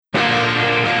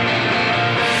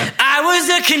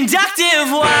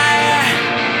conductive wire,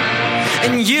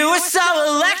 and you were so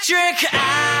electric.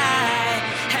 I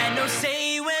had no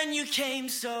say when you came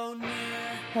so near.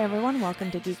 Hey everyone, welcome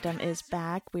to Geekdom is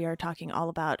Back. We are talking all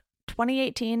about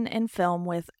 2018 in film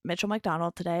with Mitchell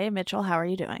McDonald today. Mitchell, how are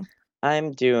you doing?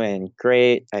 I'm doing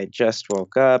great. I just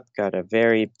woke up, got a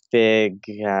very big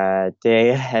day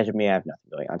ahead of me. I have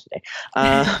nothing going on today.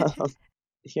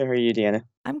 How are you, Deanna?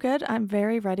 I'm good. I'm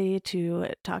very ready to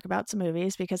talk about some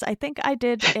movies because I think I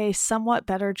did a somewhat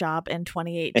better job in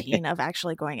 2018 of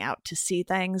actually going out to see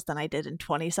things than I did in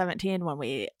 2017 when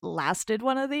we last did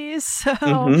one of these.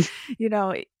 So,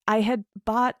 I had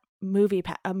bought a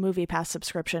movie pass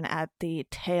subscription at the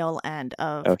tail end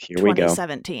of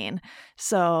 2017.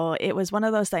 So it was one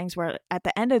of those things where at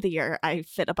the end of the year I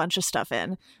fit a bunch of stuff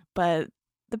in, but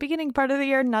the beginning part of the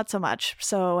year not so much.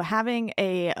 So having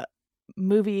a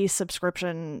movie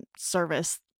subscription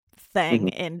service thing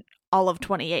in all of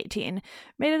 2018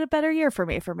 made it a better year for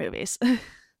me for movies.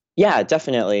 Yeah,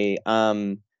 definitely.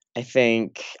 I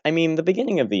think the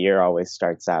beginning of the year always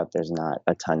starts out, there's not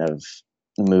a ton of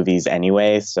movies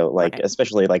anyway, so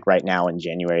especially right now in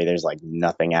January, there's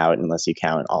nothing out unless you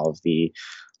count all of the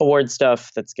award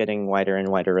stuff that's getting wider and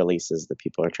wider releases that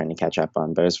people are trying to catch up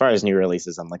on. But as far as new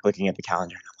releases, I'm looking at the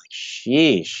calendar and I'm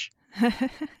sheesh.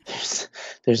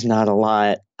 There's not a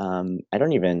lot. I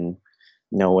don't even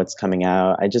know what's coming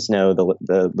out. I just know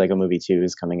the Lego Movie 2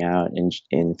 is coming out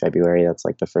in February. That's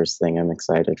the first thing I'm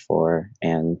excited for,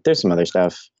 and there's some other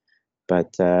stuff.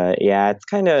 But it's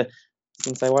kind of,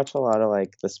 since I watch a lot of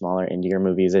the smaller indie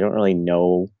movies, I don't really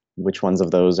know which ones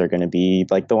of those are going to be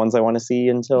the ones I want to see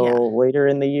until later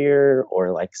in the year,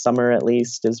 or summer at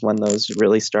least is when those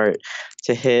really start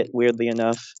to hit, weirdly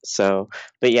enough. So,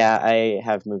 but yeah, I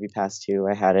have Movie Pass too.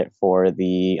 I had it for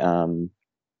the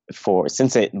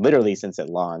since it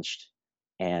launched,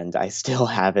 and I still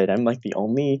have it. I'm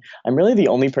really the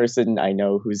only person I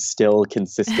know who's still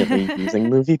consistently using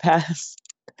Movie Pass.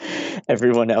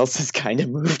 Everyone else has kind of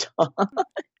moved on.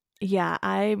 Yeah,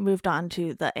 I moved on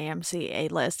to the AMC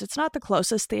A-List. It's not the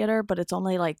closest theater, but it's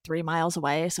only 3 miles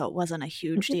away, so it wasn't a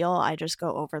huge deal. I just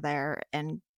go over there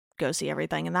and go see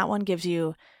everything. And that one gives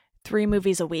you 3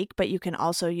 movies a week, but you can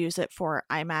also use it for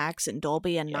IMAX and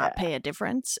Dolby and not pay a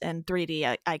difference. And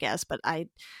 3D, I guess, but I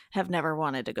have never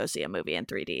wanted to go see a movie in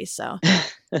 3D, so,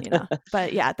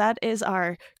 But yeah, that is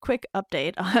our quick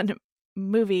update on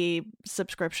movie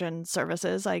subscription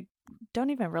services. I don't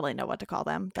even really know what to call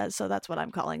them, so that's what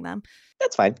I'm calling them.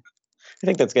 That's fine. I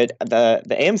think that's good. The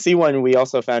AMC one, we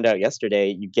also found out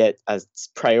yesterday, you get a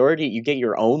priority. You get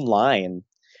your own line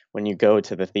when you go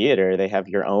to the theater. They have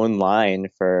your own line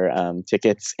for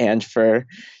tickets and for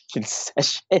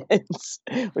concessions,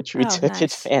 which we took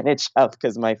advantage of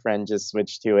because my friend just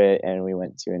switched to it and we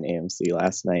went to an AMC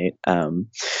last night.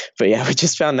 But yeah, we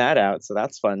just found that out, so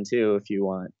that's fun too if you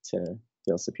want to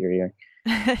feel superior.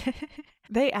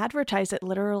 They advertise it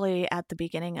literally at the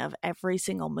beginning of every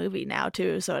single movie now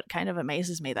too, so it kind of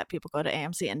amazes me that people go to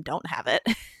AMC and don't have it.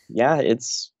 Yeah,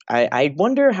 I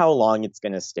wonder how long it's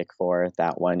going to stick for,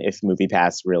 that one, if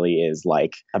MoviePass really is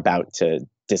about to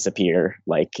disappear.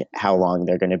 How long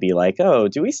they're going to be oh,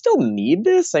 do we still need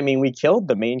this? We killed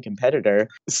the main competitor.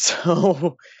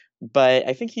 So, but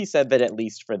I think he said that at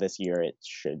least for this year it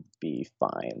should be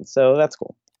fine. So that's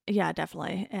cool. Yeah,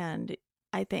 definitely. And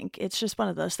I think it's just one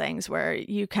of those things where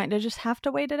you kind of just have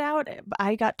to wait it out.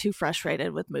 I got too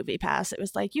frustrated with MoviePass. It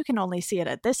was you can only see it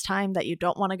at this time that you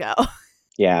don't want to go.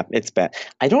 Yeah, it's bad.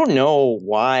 I don't know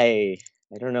why.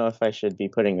 I don't know if I should be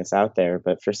putting this out there,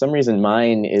 but for some reason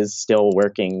mine is still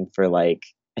working for I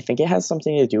think it has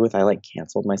something to do with I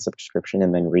canceled my subscription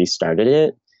and then restarted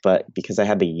it. But because I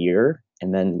had the year,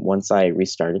 and then once I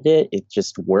restarted it, it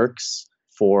just works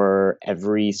for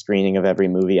every screening of every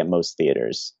movie at most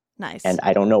theaters. Nice. And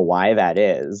I don't know why that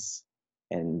is,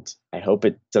 and I hope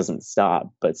it doesn't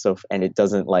stop. But and it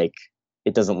doesn't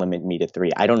it doesn't limit me to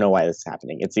 3. I don't know why this is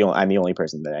happening. I'm the only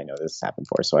person that I know this happened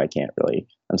for, so I can't really.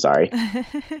 I'm sorry,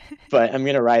 but I'm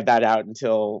gonna ride that out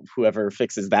until whoever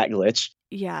fixes that glitch.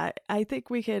 Yeah, I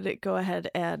think we could go ahead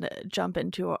and jump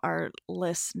into our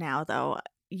list now, though.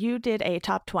 You did a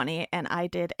top 20, and I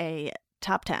did a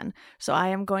top 10. So I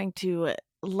am going to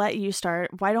let you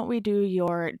start. Why don't we do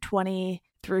your 20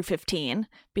 through 15,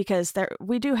 because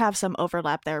we do have some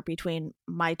overlap there between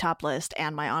my top list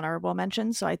and my honorable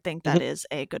mentions, so I think that is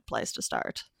a good place to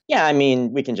start. Yeah,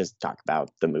 we can just talk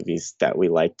about the movies that we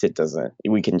liked.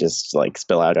 We can just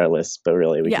spill out our list, but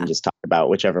really we can just talk about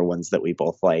whichever ones that we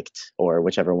both liked, or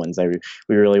whichever ones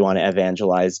we really want to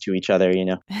evangelize to each other,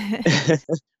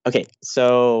 Okay,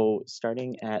 so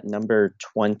starting at number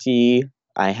 20,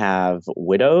 I have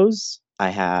Widows, I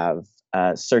have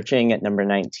Searching at number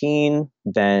 19,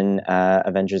 then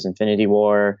Avengers Infinity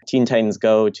War, Teen Titans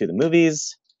Go to the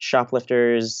movies,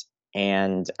 Shoplifters,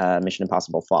 and Mission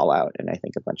Impossible Fallout. And I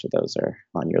think a bunch of those are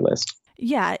on your list.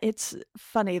 Yeah, it's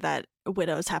funny that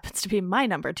Widows happens to be my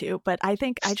number 2, but I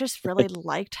think I just really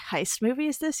liked heist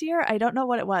movies this year. I don't know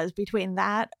what it was between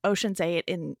that, Ocean's 8,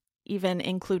 and even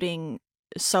including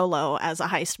Solo as a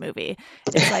heist movie.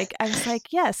 It's like, I was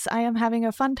like, yes, I am having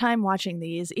a fun time watching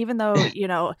these, even though,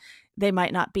 they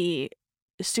might not be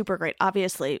super great.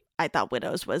 Obviously, I thought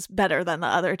Widows was better than the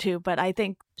other two, but I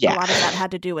think a lot of that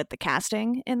had to do with the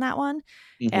casting in that one.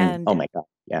 Mm-hmm. And oh my God.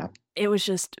 Yeah. It was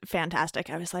just fantastic.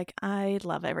 I was like, I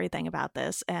love everything about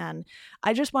this. And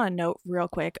I just want to note real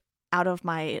quick, out of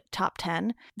my top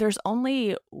 10, there's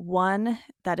only one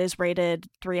that is rated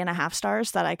 3.5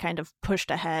 stars that I kind of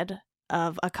pushed ahead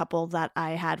of a couple that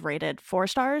I had rated 4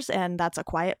 stars, and that's A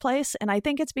Quiet Place. And I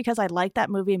think it's because I like that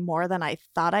movie more than I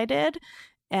thought I did.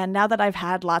 And now that I've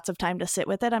had lots of time to sit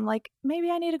with it, I'm like, maybe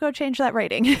I need to go change that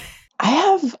rating. I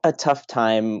have a tough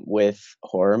time with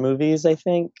horror movies, I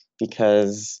think,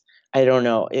 because I don't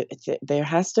know. There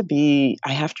has to be,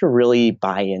 I have to really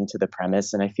buy into the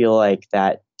premise. And I feel like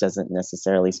that doesn't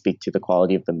necessarily speak to the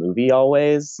quality of the movie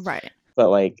always. Right. But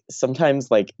like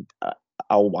sometimes like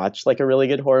I'll watch like a really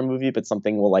good horror movie, but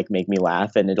something will like make me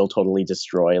laugh and it'll totally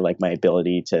destroy like my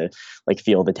ability to like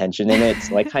feel the tension in it.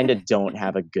 So I kind of don't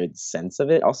have a good sense of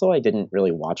it. Also, I didn't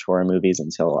really watch horror movies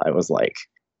until I was like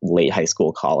late high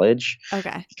school, college.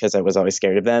 Okay. Because I was always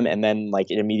scared of them. And then like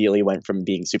it immediately went from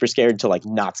being super scared to like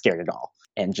not scared at all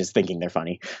and just thinking they're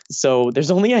funny. So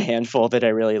there's only a handful that I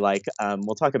really like.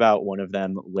 We'll talk about one of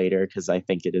them later because I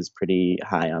think it is pretty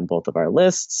high on both of our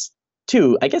lists.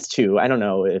 Two. I don't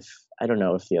know if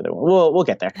the other one. We'll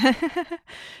get there.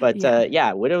 But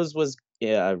Widows was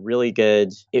really good.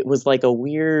 It was like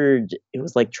it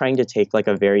was like trying to take like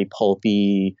a very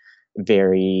pulpy,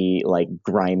 very like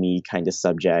grimy kind of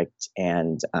subject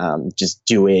and just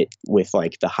do it with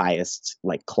like the highest,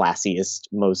 like classiest,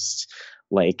 most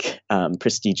like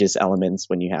prestigious elements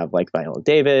when you have like Viola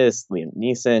Davis, Liam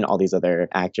Neeson, all these other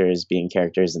actors being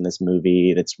characters in this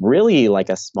movie. That's really like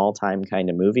a small time kind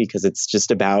of movie because it's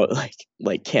just about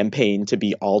like campaign to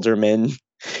be alderman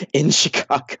in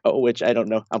Chicago, which I don't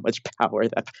know how much power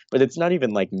that, but it's not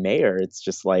even like mayor. It's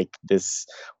just like this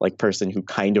like person who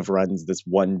kind of runs this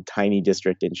one tiny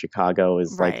district in Chicago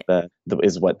is right. Like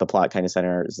is what the plot kind of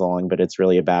centers along, but it's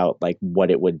really about like what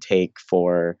it would take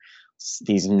for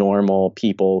these normal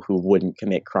people who wouldn't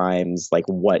commit crimes, like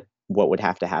what would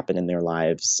have to happen in their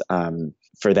lives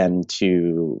for them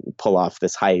to pull off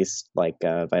this heist, like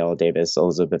Viola Davis,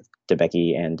 Elizabeth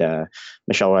Debicki, and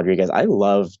Michelle Rodriguez.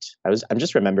 I'm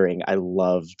just remembering, I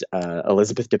loved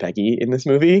Elizabeth Debicki in this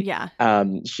movie. Yeah.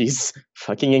 She's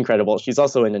fucking incredible. She's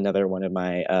also in another one of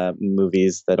my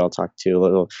movies that I'll talk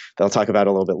about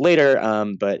a little bit later.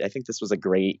 But I think this was a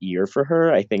great year for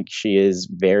her. I think she is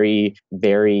very,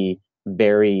 very,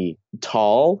 very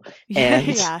tall.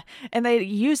 And and they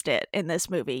used it in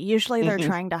this movie. Usually they're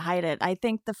trying to hide it. I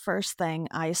think the first thing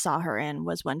I saw her in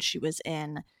was when she was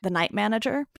in The Night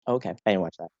Manager. Okay, I didn't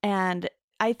watch that. And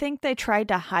I think they tried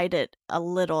to hide it a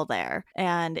little there.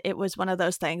 And it was one of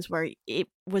those things where it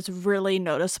was really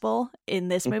noticeable in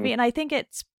this movie. And I think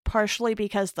it's partially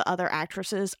because the other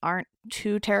actresses aren't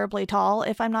too terribly tall,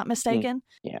 if I'm not mistaken.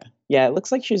 Yeah, it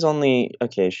looks like she's only,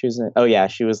 she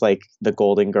was like the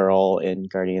golden girl in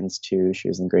Guardians 2. She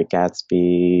was in Great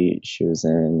Gatsby. She was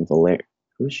in who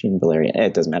is she in Valerian?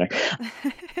 It doesn't matter.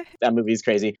 That movie's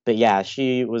crazy. But yeah,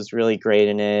 she was really great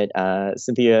in it.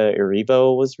 Cynthia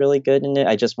Erivo was really good in it.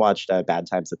 I just watched Bad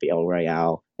Times at the El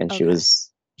Royale, and she was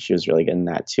really good in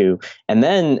that too. And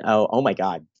then, oh my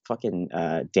God, fucking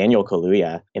Daniel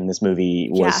Kaluuya in this movie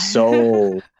was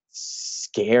so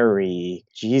scary.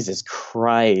 Jesus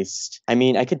Christ. I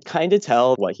mean, I could kind of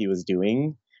tell what he was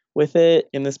doing with it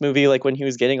in this movie, like when he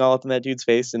was getting all up in that dude's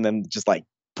face and then just like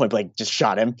point blank just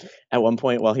shot him at one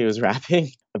point while he was rapping.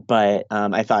 But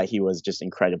I thought he was just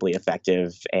incredibly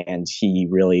effective, and he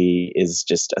really is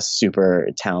just a super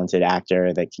talented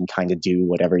actor that can kind of do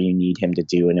whatever you need him to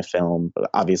do in a film.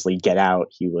 Obviously, Get Out,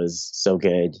 he was so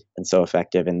good and so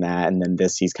effective in that. And then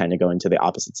this, he's kind of going to the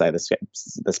opposite side of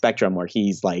the spectrum, where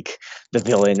he's like the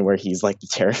villain, where he's like the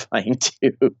terrifying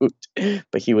dude.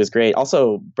 But he was great.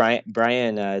 Also,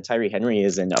 Brian Tyree Henry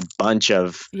is in a bunch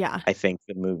of, I think,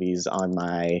 the movies on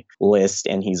my list,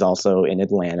 and he's also in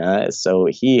Atlanta. So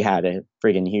he had a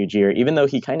friggin' huge year, even though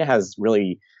he kind of has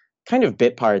really kind of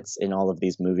bit parts in all of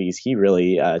these movies. He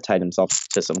really tied himself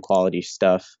to some quality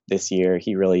stuff this year.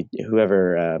 He really,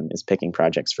 whoever is picking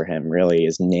projects for him really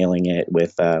is nailing it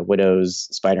with Widows,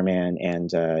 Spider-Man, and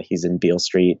he's in Beale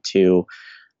Street too.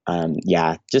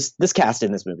 Yeah, just this cast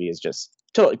in this movie is just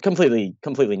completely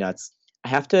nuts. I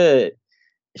have to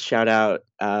shout out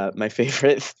my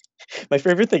favorite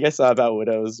thing I saw about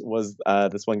Widows was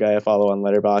this one guy I follow on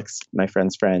Letterboxd, my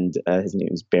friend's friend, his name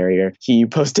is Barrier. He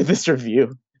posted this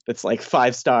review that's like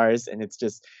 5 stars, and it's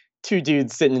just 2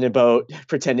 dudes sitting in a boat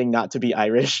pretending not to be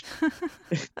Irish.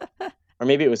 Or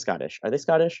maybe it was Scottish. Are they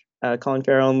Scottish? Colin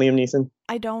Farrell and Liam Neeson?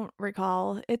 I don't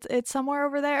recall. It's somewhere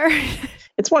over there.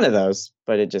 It's one of those,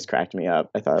 but it just cracked me up.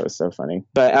 I thought it was so funny.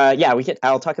 But yeah,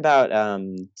 I'll talk about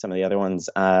some of the other ones.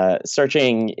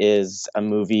 Searching is a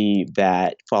movie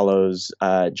that follows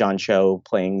John Cho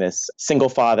playing this single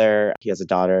father. He has a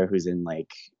daughter who's in like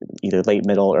either late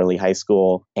middle, early high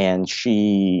school, and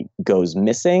she goes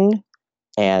missing.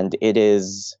 And it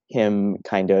is him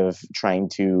kind of trying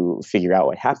to figure out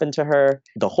what happened to her.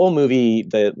 The whole movie,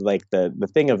 the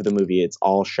thing of the movie, it's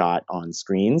all shot on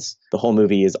screens. The whole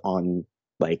movie is on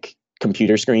like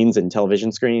computer screens and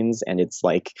television screens. And it's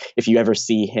like, if you ever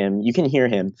see him, you can hear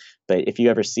him, but if you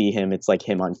ever see him, it's like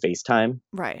him on FaceTime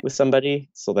with somebody.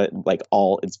 So that like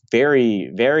it's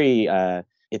very, very,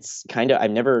 it's kind of,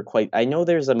 I know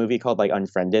there's a movie called like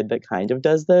Unfriended that kind of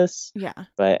does this. Yeah.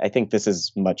 But I think this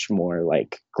is much more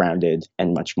like grounded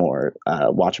and much more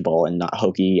watchable and not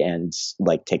hokey, and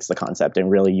like takes the concept and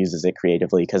really uses it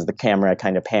creatively, because the camera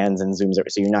kind of pans and zooms over.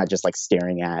 So you're not just like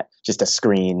staring at just a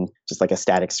screen, just like a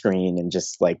static screen and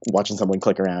just like watching someone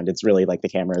click around. It's really like the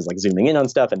camera is like zooming in on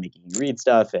stuff and making you read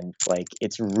stuff. And like,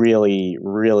 it's really,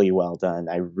 really well done.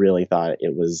 I really thought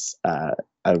it was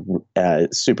a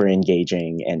super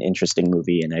engaging and interesting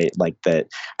movie, and I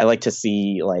like to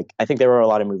see, like, I think there were a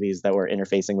lot of movies that were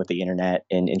interfacing with the internet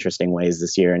in interesting ways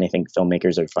this year, and I think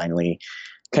filmmakers are finally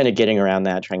kind of getting around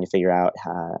that, trying to figure out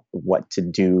what to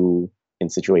do in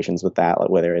situations with that,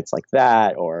 like whether it's like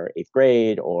that or Eighth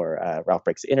Grade or Ralph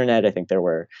Breaks the Internet. I think there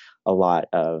were a lot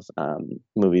of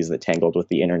movies that tangled with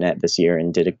the internet this year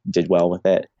and did well with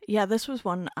it. Yeah, this was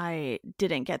one I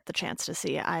didn't get the chance to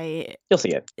see. You'll see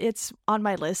it. It's on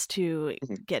my list to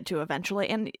get to eventually.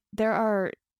 And there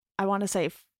are, I want to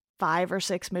say, 5 or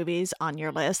 6 movies on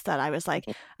your list that I was like,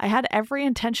 I had every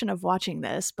intention of watching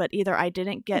this, but either I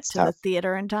didn't get to the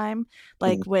theater in time.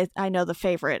 Like I know The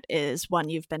Favorite is one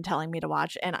you've been telling me to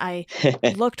watch. And I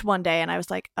looked one day and I was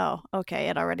like, oh, okay,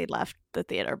 it already left the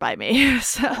theater by me.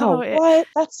 So what?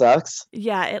 That sucks.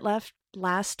 Yeah, it left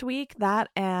last week, that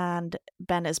and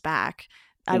Ben is Back.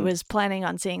 I was planning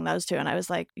on seeing those 2, and I was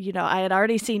like, I had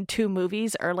already seen 2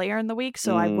 movies earlier in the week,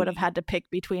 so I would have had to pick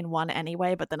between one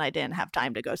anyway, but then I didn't have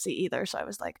time to go see either, so I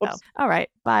was like, oh, all right,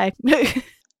 bye.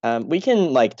 We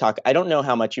can like talk. I don't know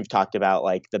how much you've talked about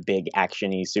like the big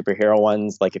actiony superhero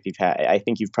ones. Like if I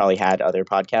think you've probably had other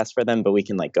podcasts for them, but we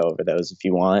can like go over those if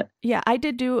you want. Yeah, I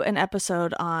did do an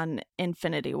episode on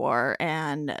Infinity War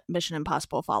and Mission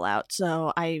Impossible Fallout,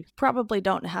 so I probably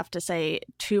don't have to say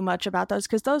too much about those,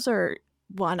 because those are,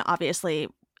 one obviously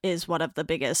is one of the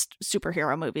biggest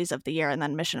superhero movies of the year, and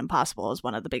then Mission Impossible is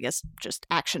one of the biggest just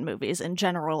action movies in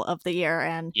general of the year.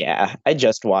 And yeah, I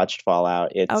just watched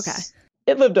Fallout.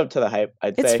 It lived up to the hype,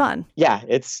 I'd say. It's fun. Yeah,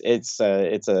 it's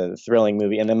a thrilling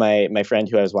movie. And then my friend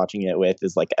who I was watching it with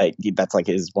is like, that's like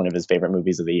one of his favorite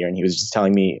movies of the year. And he was just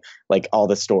telling me like all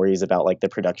the stories about like the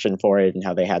production for it and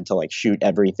how they had to like shoot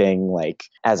everything like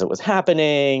as it was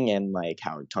happening, and like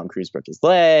how Tom Cruise broke his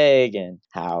leg, and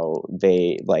how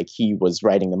he was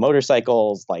riding the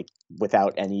motorcycles like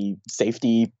without any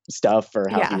safety stuff, or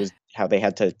how they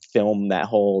had to film that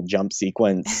whole jump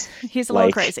sequence. He's a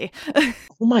little crazy.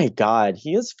 Oh my God.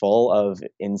 He is full of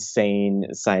insane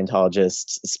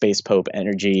Scientologist space pope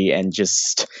energy and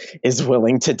just is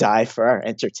willing to die for our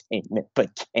entertainment, but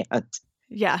can't.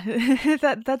 Yeah,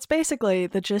 that's basically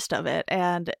the gist of it.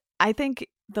 And I think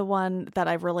the one that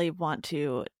I really want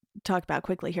to talk about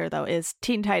quickly here, though, is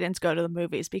Teen Titans Go to the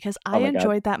Movies, because I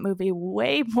enjoyed that movie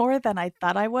way more than I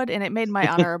thought I would, and it made my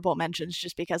honorable mentions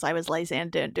just because I was lazy and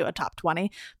didn't do a top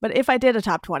 20. But if I did a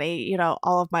top 20,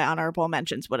 all of my honorable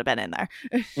mentions would have been in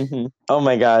there. Oh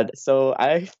my God. So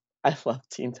I love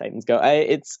Teen Titans Go.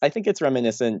 I think it's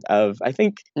reminiscent of,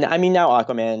 now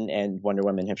Aquaman and Wonder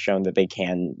Woman have shown that they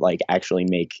can like actually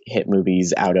make hit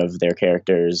movies out of their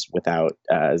characters without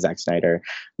Zack Snyder.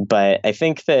 But I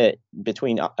think that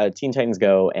between Teen Titans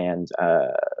Go and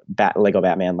Lego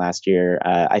Batman last year,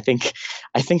 I think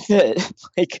that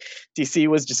like DC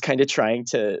was just kind of trying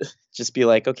to just be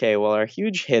like, okay, well, our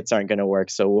huge hits aren't going to work,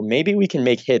 so maybe we can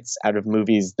make hits out of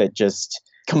movies that just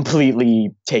completely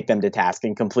take them to task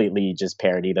and completely just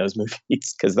parody those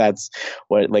movies, because that's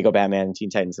what Lego Batman and Teen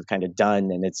Titans have kind of done,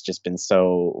 and it's just been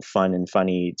so fun and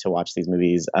funny to watch these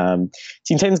movies.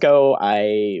 Teen Titans Go,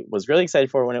 I was really excited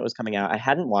for when it was coming out. I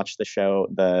hadn't watched the show,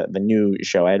 the new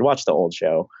show. I had watched the old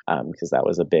show because that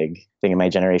was a big thing in my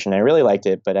generation. I really liked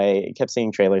it, but I kept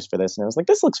seeing trailers for this, and I was like,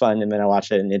 this looks fun. And then I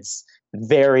watched it, and it's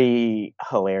very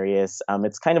hilarious.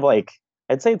 It's kind of like,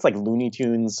 I'd say it's like Looney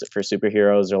Tunes for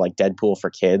superheroes, or like Deadpool for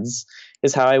kids,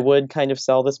 is how I would kind of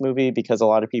sell this movie, because a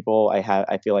lot of people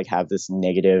I feel like have this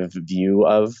negative view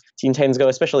of Teen Titans Go,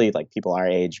 especially like people our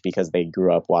age, because they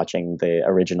grew up watching the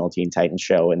original Teen Titans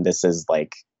show, and this is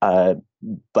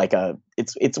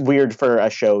it's weird for a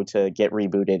show to get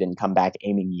rebooted and come back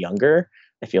aiming younger.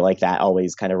 I feel like that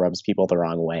always kind of rubs people the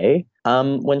wrong way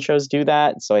when shows do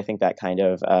that. So I think that kind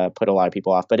of put a lot of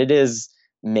people off. But it is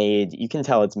made, you can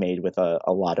tell it's made with a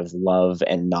lot of love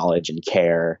and knowledge and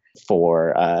care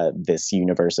for this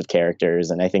universe of characters.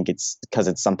 And I think it's because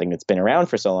it's something that's been around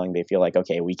for so long, they feel like,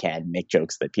 okay, we can make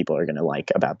jokes that people are going to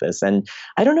like about this. And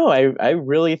I don't know, I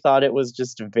really thought it was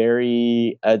just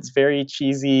it's very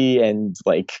cheesy and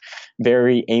like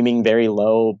very aiming very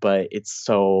low, but it's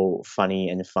so funny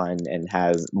and fun, and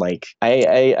has like,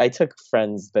 I took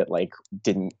friends that like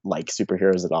didn't like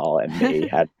superheroes at all, and they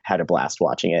had a blast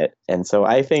watching it. And so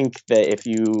I think that if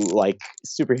you like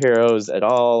superheroes at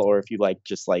all, or if you like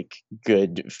just like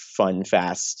good, fun,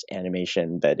 fast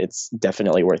animation, that it's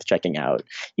definitely worth checking out.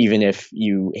 Even if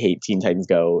you hate Teen Titans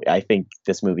Go, I think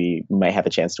this movie might have a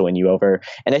chance to win you over.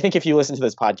 And I think if you listen to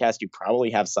this podcast, you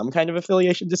probably have some kind of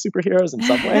affiliation to superheroes in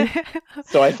some way.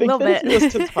 So I think that if you listen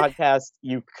to this podcast,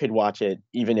 you could watch it,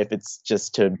 even if it's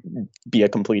just to be a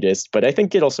completist. But I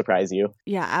think it'll surprise you.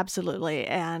 Yeah, absolutely.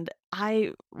 And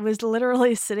I was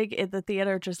literally sitting in the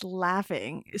theater just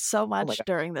laughing so much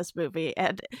during this movie.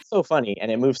 And it's so funny,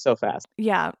 and it moves so fast.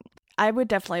 Yeah, I would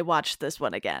definitely watch this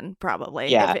one again, probably.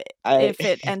 Yeah, if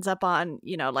it ends up on,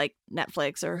 like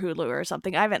Netflix or Hulu or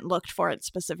something. I haven't looked for it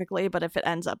specifically, but if it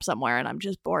ends up somewhere and I'm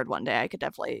just bored one day, I could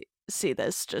definitely see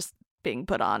this just being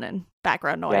put on in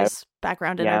background noise,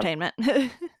 background entertainment.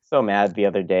 So mad the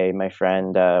other day. My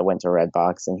friend went to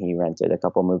Redbox and he rented a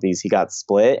couple movies. He got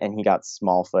Split and he got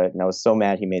Smallfoot, and I was so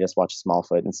mad he made us watch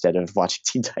Smallfoot instead of watching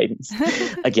Teen Titans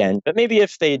again. But maybe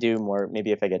if they do more,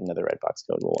 maybe if I get another Redbox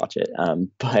code, we'll watch it.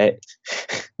 But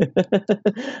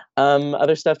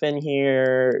other stuff in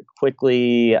here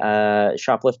quickly.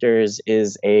 Shoplifters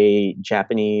is a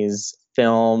Japanese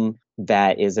film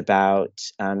that is about,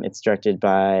 it's directed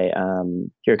by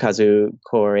Hirokazu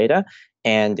Koreeda,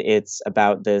 and it's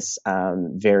about this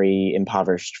very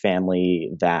impoverished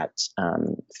family that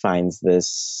finds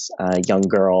this young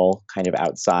girl kind of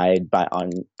outside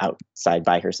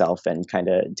by herself, and kind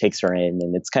of takes her in,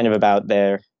 and it's kind of about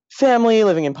their family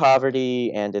living in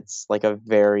poverty, and it's like a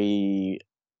very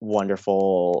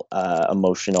wonderful,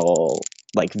 emotional,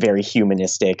 like very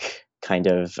humanistic kind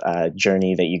of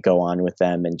journey that you go on with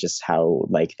them, and just how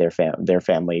like their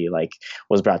family like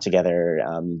was brought together.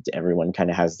 Everyone kind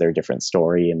of has their different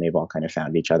story, and they've all kind of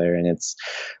found each other, and it's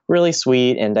really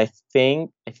sweet. And I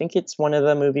think it's one of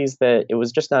the movies that it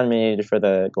was just nominated for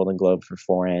the Golden Globe for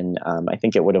foreign. I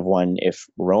think it would have won if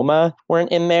Roma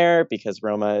weren't in there, because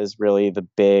Roma is really the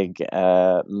big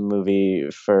movie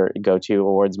for go-to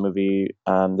awards movie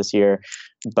this year.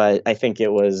 But I think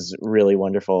it was really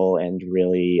wonderful and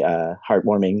really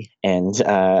heartwarming and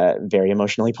very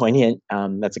emotionally poignant.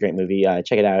 That's a great movie.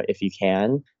 Check it out if you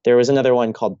can. There was another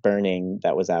one called Burning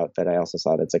that was out that I also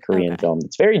saw. That's a Korean film.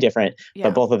 It's very different,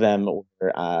 but both of them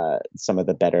were some of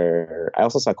the better. I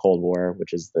also saw Cold War,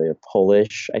 which is the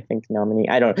Polish, I think, nominee.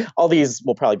 I don't know. All these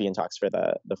will probably be in talks for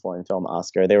the foreign film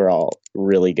Oscar. They were all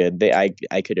really good.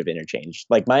 I could have interchanged.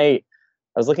 Like I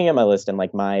was looking at my list, and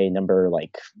like my number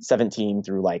like 17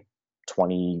 through like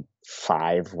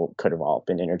 25 could have all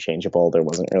been interchangeable. There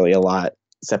wasn't really a lot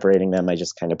separating them. I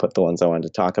just kind of put the ones I wanted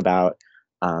to talk about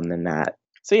and that.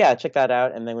 So yeah, check that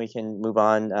out, and then we can move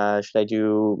on. Should I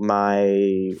do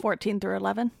my 14 through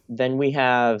 11? Then we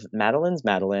have Madeline's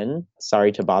Madeline,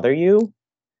 Sorry to Bother You.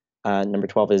 Number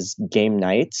 12 is Game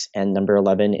Night, and number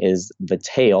 11 is The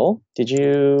Tale. Did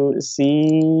you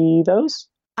see those?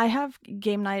 I have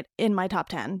Game Night in my top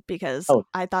 10 because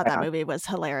I thought that movie was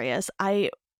hilarious. I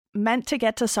meant to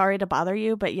get to Sorry to Bother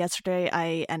You, but yesterday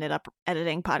I ended up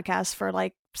editing podcasts for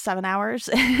like 7 hours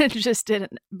and just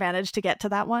didn't manage to get to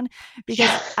that one, because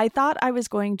I thought I was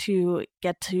going to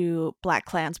get to Black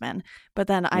Klansman, but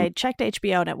then I checked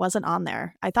HBO and it wasn't on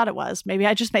there. I thought it was. Maybe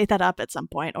I just made that up at some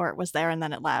point, or it was there and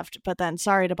then it left. But then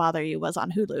Sorry to Bother You was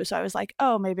on Hulu, so I was like,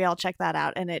 oh, maybe I'll check that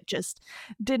out, and it just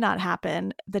did not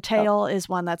happen. The Tale is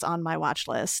one that's on my watch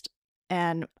list,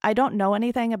 And I don't know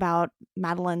anything about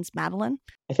Madeline's Madeline.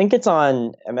 I think it's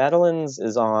on Madeline's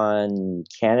is on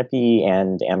Canopy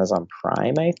and Amazon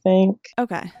Prime, I think.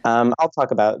 Okay. I'll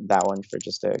talk about that one for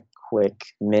just a quick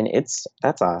minute. It's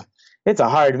a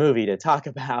hard movie to talk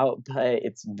about, but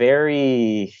it's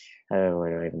very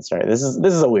where do I even start? This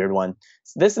is a weird one.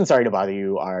 This and Sorry to Bother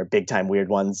You are big time weird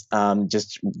ones. Let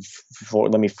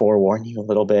me forewarn you a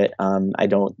little bit. I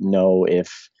don't know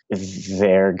if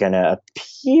they're gonna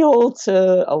appeal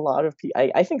to a lot of people.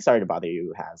 I think Sorry to Bother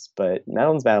You has, but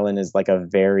Madeline's Madeline is like a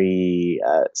very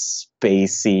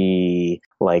spacey,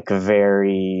 like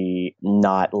very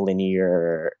not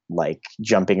linear, like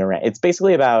jumping around. It's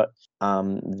basically about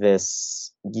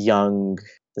this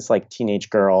like teenage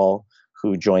girl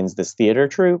who joins this theater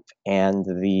troupe, and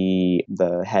the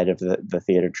head of the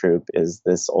theater troupe is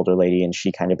this older lady, and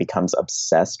she kind of becomes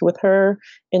obsessed with her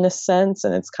in a sense.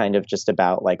 And it's kind of just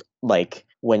about like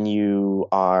when you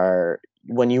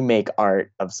make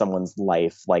art of someone's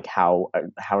life, like how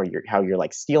you're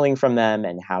like stealing from them,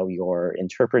 and how you're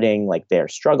interpreting like their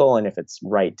struggle, and if it's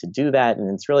right to do that.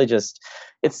 And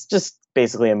it's just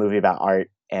basically a movie about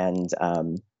art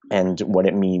and what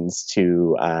it means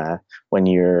to when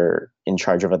you're in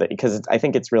charge of other, because I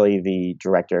think it's really, the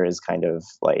director is kind of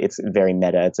like, it's very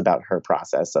meta. It's about her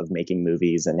process of making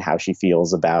movies and how she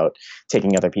feels about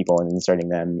taking other people and inserting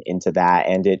them into that.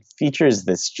 And it features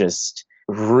this just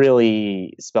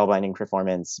really spellbinding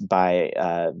performance by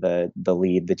the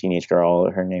lead, the teenage girl.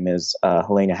 Her name is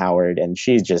Helena Howard, and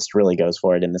she just really goes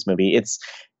for it in this movie. It's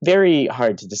very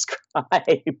hard to describe,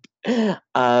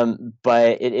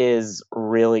 but it is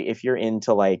really, if you're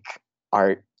into like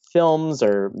art films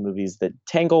or movies that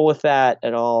tangle with that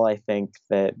at all, I think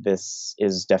that this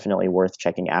is definitely worth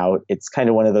checking out. It's kind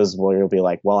of one of those where you'll be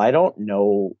like, well, I don't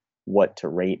know what to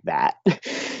rate that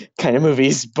kind of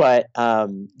movies, but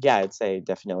yeah, I'd say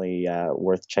definitely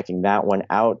worth checking that one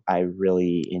out. I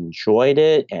really enjoyed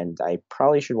it, and I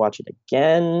probably should watch it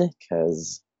again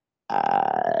because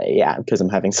I'm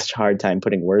having such a hard time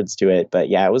putting words to it. But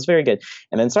yeah, it was very good.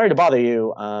 And then Sorry to Bother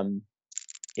You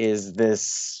is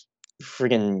this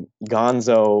friggin'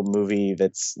 gonzo movie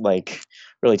that's like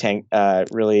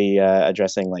really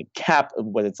addressing like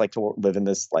what it's like to live in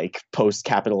this like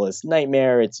post-capitalist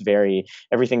nightmare. It's very,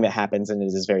 everything that happens in it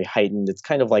is very heightened. It's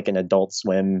kind of like an Adult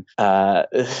Swim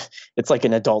it's like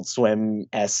an Adult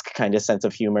Swim-esque kind of sense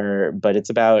of humor, but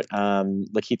it's about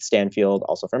Lakeith Stanfield,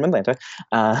 also from Atlanta,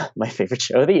 my favorite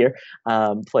show of the year,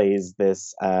 plays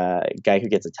this guy who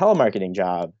gets a telemarketing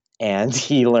job. And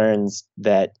he learns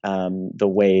that the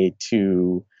way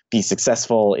to be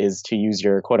successful is to use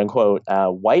your quote unquote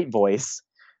white voice,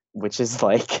 which is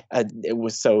like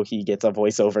so he gets a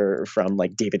voiceover from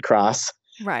like David Cross,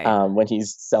 right, when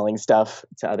he's selling stuff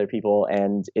to other people,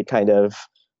 and it kind of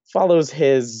follows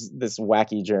this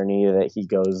wacky journey that he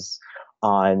goes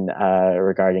on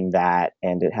regarding that.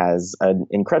 And it has an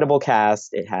incredible cast.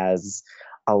 It has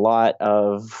a lot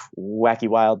of wacky,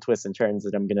 wild twists and turns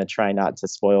that I'm going to try not to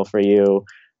spoil for you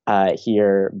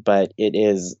here, but it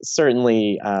is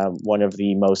certainly one of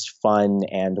the most fun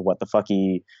and what the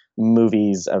fucky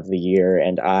movies of the year,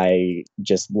 and I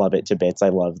just love it to bits. I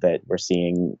love that we're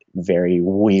seeing very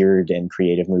weird and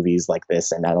creative movies like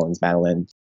this and Madeline's Madeline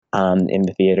in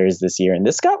the theaters this year. And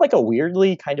this got like a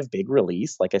weirdly kind of big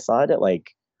release. Like I saw it at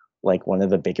like one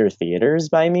of the bigger theaters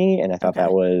by me, and I thought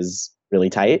that was really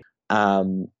tight.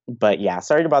 But yeah,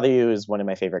 Sorry to Bother You is one of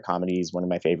my favorite comedies, one of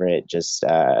my favorite just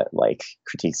like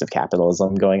critiques of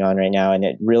capitalism going on right now. And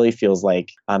it really feels like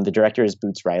the director is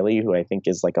Boots Riley, who I think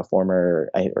is like a former,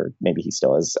 or maybe he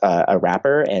still is, a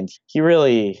rapper. And he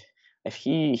really, if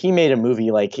he made a movie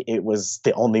like it was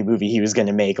the only movie he was going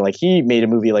to make. Like he made a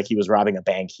movie like he was robbing a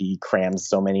bank. He crams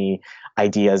so many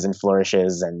ideas and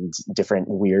flourishes and different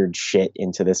weird shit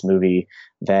into this movie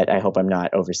that I hope I'm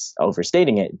not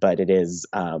overstating it, but it is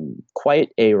quite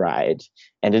a ride.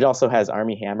 And it also has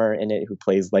Armie Hammer in it, who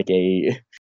plays like a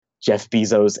Jeff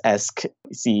Bezos-esque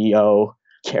CEO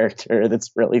character that's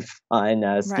really fun.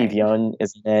 Steve Yeun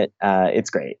is in it.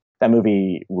 It's great. That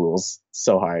movie rules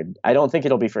so hard. I don't think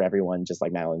it'll be for everyone, just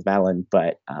like Madeline's Madeline,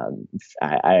 but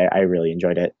I really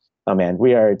enjoyed it. Oh man,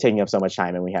 we are taking up so much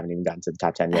time and we haven't even gotten to the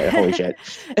top 10 yet. Holy shit.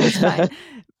 It's fine.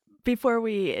 Before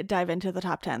we dive into the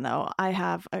top 10 though, I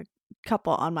have a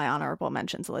couple on my honorable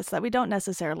mentions list that we don't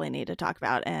necessarily need to talk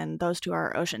about, and those two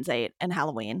are Ocean's 8 and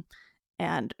Halloween.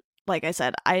 And like I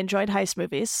said, I enjoyed heist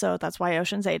movies, so that's why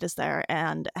Ocean's 8 is there.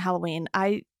 And Halloween,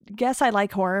 I guess I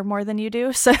like horror more than you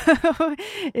do, so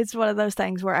it's one of those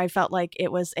things where I felt like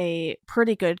it was a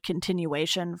pretty good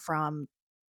continuation from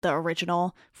the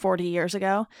original 40 years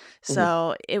ago.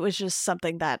 So it was just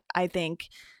something that I think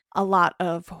a lot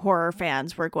of horror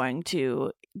fans were going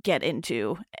to get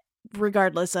into,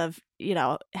 regardless of,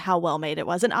 how well made it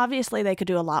was. And obviously they could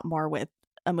do a lot more with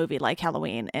a movie like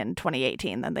Halloween in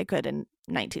 2018 than they could in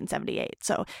 1978.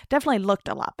 So definitely looked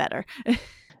a lot better.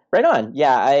 Right on.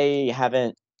 Yeah, I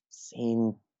haven't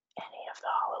seen any of the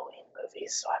Halloween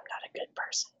movies, so I'm not a good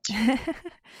person.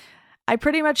 I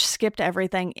pretty much skipped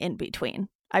everything in between.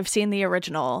 I've seen the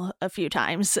original a few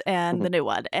times and the new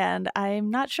one, and I'm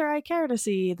not sure I care to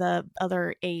see the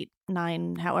other 8,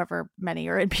 9, however many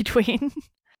are in between.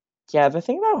 Yeah, the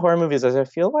thing about horror movies is I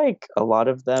feel like a lot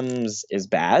of them is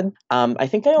bad. I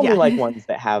think I only like ones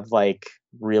that have like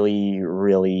really,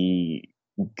 really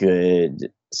good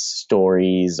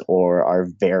stories or are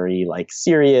very like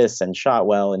serious and shot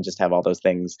well and just have all those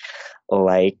things,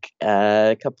 like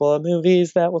a couple of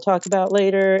movies that we'll talk about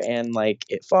later, and like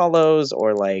It Follows,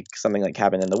 or like something like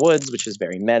Cabin in the Woods, which is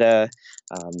very meta,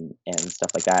 and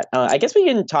stuff like that. I guess we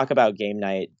can talk about Game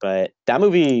Night, but that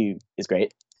movie is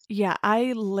great. Yeah,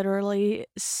 I literally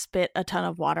spit a ton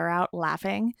of water out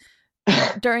laughing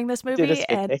during this movie,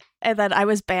 and then I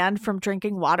was banned from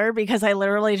drinking water because I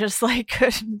literally just like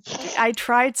couldn't. I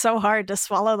tried so hard to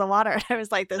swallow the water, and I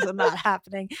was like, "This is not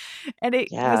happening." And it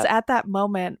was at that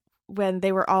moment when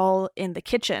they were all in the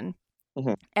kitchen,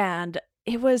 and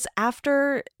it was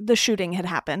after the shooting had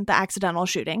happened, the accidental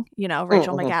shooting.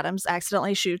 Rachel McAdams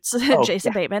accidentally shoots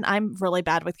Jason Bateman. I'm really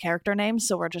bad with character names,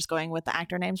 so we're just going with the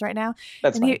actor names right now.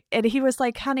 That's fine. He was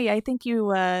like, "Honey, I think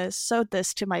you sewed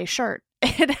this to my shirt."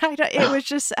 And it was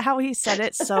just how he said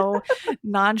it so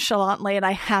nonchalantly, and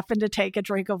I happened to take a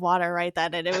drink of water right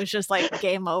then, and it was just like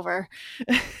game over.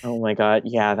 Oh my God.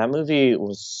 Yeah, that movie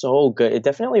was so good. It's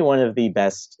definitely one of the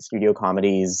best studio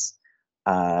comedies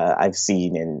I've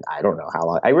seen in I don't know how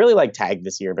long. I really like Tag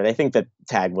this year, but I think that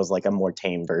Tag was like a more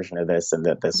tame version of this, and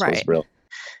that this was real.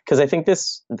 Because I think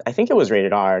it was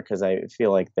rated R, because I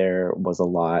feel like there was a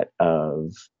lot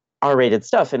of R-rated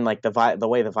stuff and like the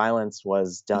way the violence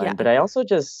was done. Yeah. But I also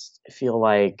just feel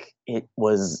like there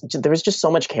was just so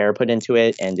much care put into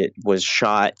it, and it was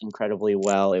shot incredibly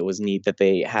well. It was neat that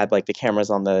they had like the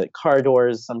cameras on the car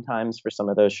doors sometimes for some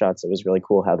of those shots. It was really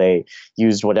cool how they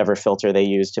used whatever filter they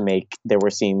used to make. There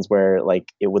were scenes where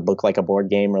like it would look like a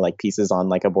board game, or like pieces on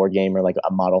like a board game, or like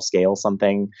a model scale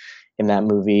something in that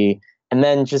movie. And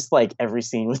then just like every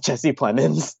scene with Jesse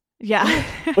Plemons. Yeah.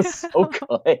 was so good.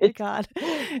 Oh my God.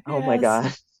 Oh my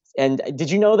God. And did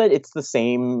you know that it's the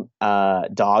same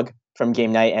dog from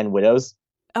Game Night and Widows?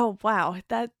 Oh, wow.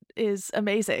 That is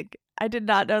amazing. I did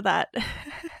not know that.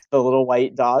 The little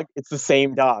white dog. It's the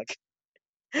same dog.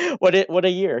 What a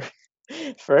year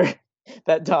for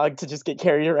that dog to just get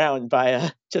carried around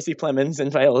by Jesse Plemons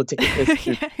and Viola Davis.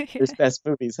 Their best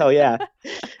movies. Hell yeah.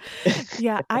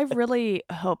 Yeah, I really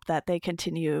hope that they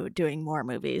continue doing more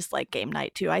movies like Game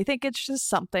Night too. I think it's just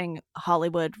something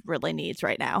Hollywood really needs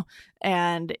right now.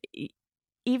 And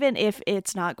even if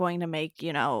it's not going to make,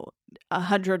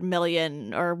 100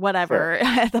 million or whatever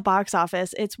at the box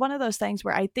office, it's one of those things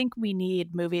where I think we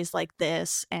need movies like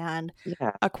this and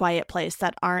A Quiet Place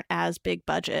that aren't as big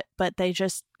budget, but they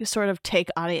just sort of take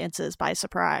audiences by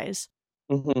surprise.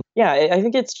 Mm-hmm. Yeah, I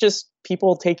think it's just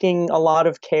people taking a lot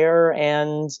of care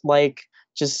and like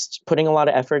just putting a lot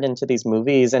of effort into these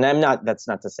movies. And that's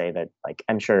not to say that like,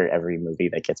 I'm sure every movie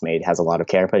that gets made has a lot of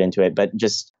care put into it, but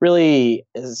just really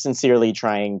sincerely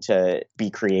trying to be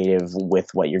creative with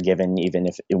what you're given, even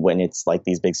when it's like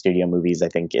these big studio movies, I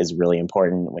think is really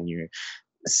important. When you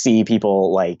see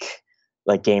people like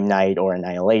Game Night or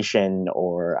Annihilation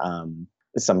or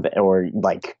something, or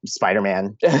like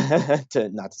Spider-Man, not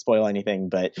to spoil anything,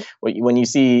 but when you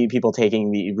see people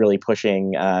really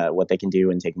pushing what they can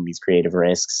do and taking these creative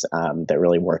risks that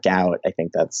really work out, I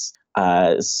think that's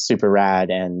super rad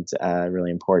and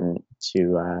really important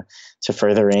to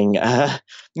furthering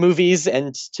movies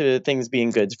and to things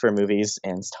being good for movies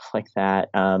and stuff like that.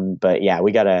 But yeah,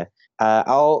 we gotta.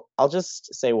 I'll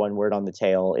just say one word on The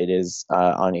Tale. It is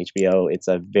on HBO. It's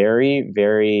a very,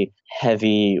 very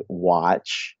heavy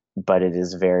watch, but it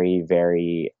is very,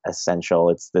 very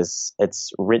essential.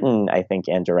 It's written, I think,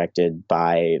 and directed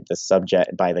by the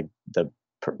subject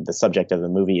of the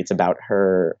movie. It's about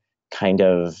her kind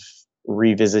of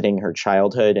revisiting her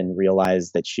childhood and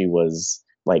realize that she was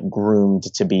like groomed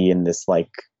to be in this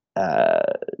like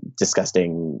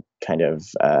disgusting kind of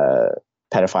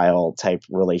pedophile type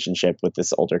relationship with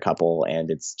this older couple, and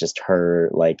it's just her,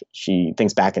 like, she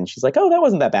thinks back and she's like, oh, that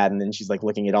wasn't that bad, and then she's like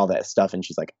looking at all that stuff and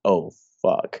she's like, oh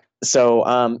fuck.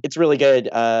 So it's really good.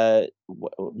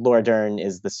 Laura Dern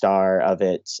is the star of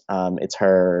it. It's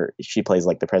her. She plays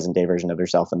like the present day version of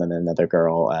herself, and then another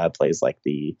girl plays like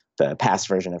the past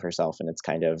version of herself, and it's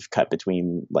kind of cut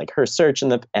between like her search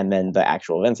and then the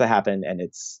actual events that happen, and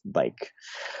it's like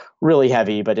really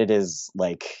heavy, but it is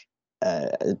like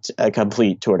a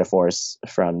complete tour de force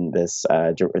from this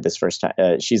first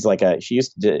time. She directed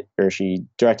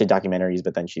documentaries,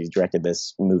 but then she directed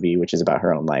this movie, which is about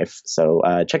her own life. So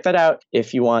check that out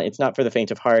if you want. It's not for the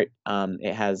faint of heart.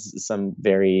 It has some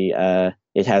very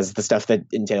it has the stuff that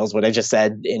entails what I just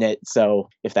said in it. So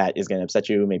if that is going to upset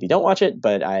you, maybe don't watch it,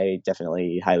 but I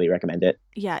definitely highly recommend it.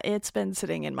 Yeah, it's been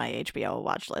sitting in my HBO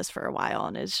watch list for a while,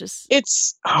 and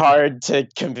it's hard to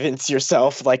convince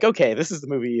yourself, like, okay, this is the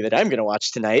movie that I'm going to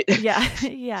watch tonight. Yeah.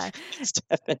 It's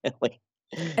definitely.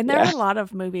 And there are a lot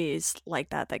of movies like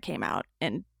that came out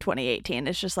in 2018.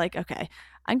 It's just like, okay,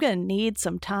 I'm going to need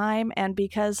some time. And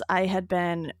because I had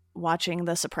been watching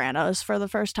The Sopranos for the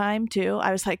first time too,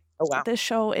 I was like, oh, wow, this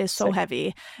show is so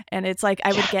heavy. And it's like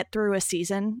I would get through a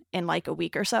season in like a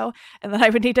week or so, and then I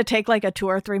would need to take like a 2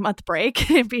 or 3 month break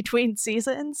in between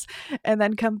seasons and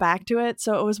then come back to it.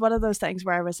 So it was one of those things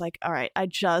where I was like, all right, I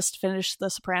just finished The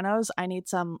Sopranos. I need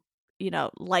some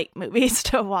light movies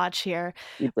to watch here.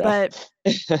 But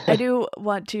I do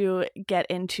want to get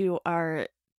into our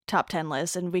top 10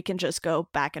 list, and we can just go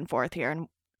back and forth here. And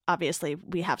obviously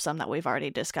we have some that we've already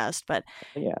discussed, but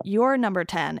your number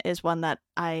 10 is one that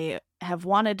I have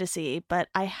wanted to see, but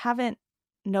I haven't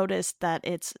noticed that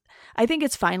I think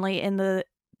it's finally in the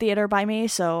theater by me.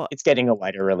 So it's getting a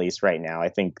wider release right now. I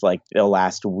think like the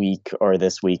last week or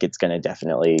this week, it's going to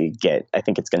definitely I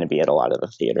think it's going to be at a lot of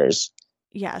the theaters.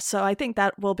 Yeah, so I think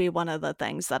that will be one of the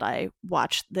things that I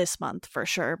watch this month for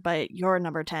sure. But your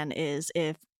number 10 is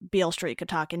If Beale Street Could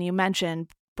Talk. And you mentioned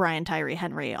Brian Tyree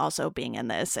Henry also being in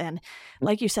this. And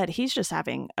like you said, he's just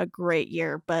having a great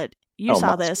year. But you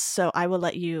saw this, so I will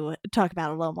let you talk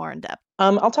about it a little more in depth.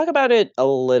 I'll talk about it a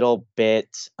little bit.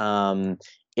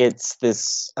 It's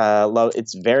this,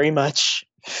 it's very much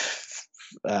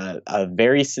a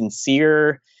very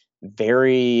sincere,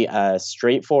 very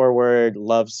straightforward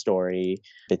love story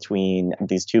between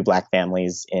these two Black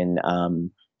families in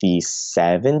the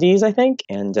 70s, I think.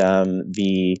 And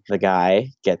the guy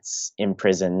gets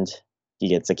imprisoned. He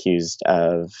gets accused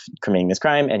of committing this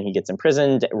crime, and he gets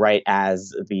imprisoned right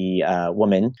as the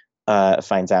woman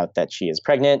finds out that she is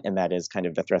pregnant, and that is kind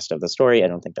of the thrust of the story. I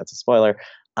don't think that's a spoiler.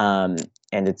 And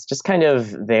it's just kind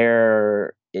of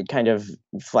it kind of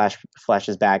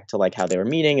flashes back to like how they were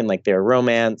meeting and like their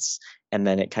romance, and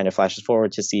then it kind of flashes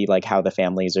forward to see like how the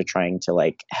families are trying to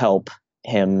like help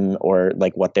him, or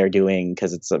like what they're doing,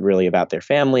 because it's really about their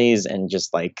families and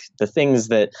just like the things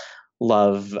that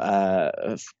love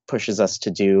pushes us to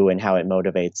do and how it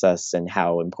motivates us and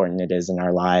how important it is in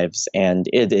our lives. And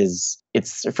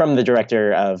it's from the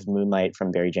director of Moonlight,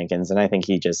 from Barry Jenkins. And I think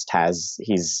he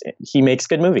makes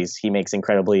good movies. He makes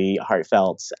incredibly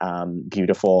heartfelt,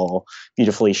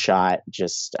 beautifully shot,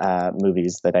 just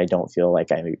movies that I don't feel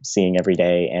like I'm seeing every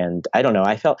day. And I don't know,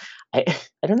 I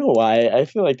don't know why. I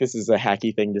feel like this is a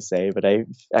hacky thing to say, but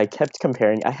I kept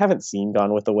comparing. I haven't seen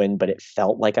Gone with the Wind, but it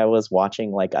felt like I was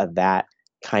watching like that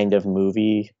kind of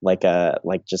movie, like a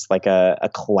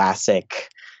classic,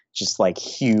 just like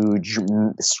huge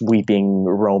sweeping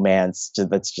romance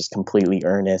that's just completely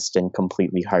earnest and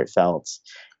completely heartfelt.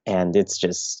 And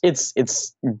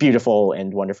it's beautiful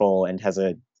and wonderful and has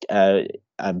a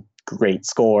great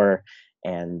score.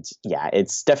 And yeah,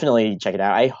 it's definitely, check it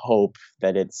out. I hope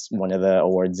that it's one of the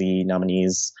awardsy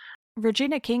nominees.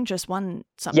 Regina King just won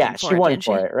something. Yeah, she won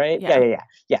for it, right?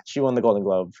 Yeah. She won the Golden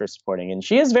Globe for supporting, and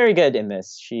she is very good in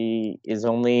this. She is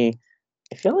only,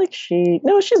 I feel like she's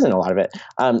in a lot of it.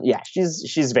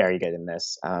 She's very good in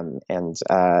this. And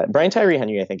Brian Tyree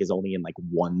Henry, I think, is only in like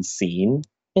one scene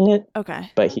in it. Okay.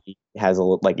 But he has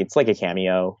it's like a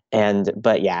cameo.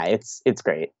 But yeah, it's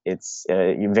great. It's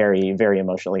very, very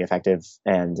emotionally effective.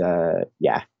 And I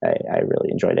really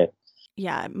enjoyed it.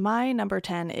 Yeah, my number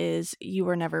 10 is You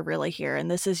Were Never Really Here,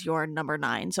 and this is your number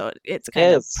 9, so it's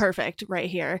kind of perfect right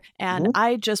here. And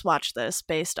I just watched this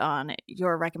based on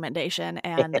your recommendation,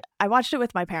 and I watched it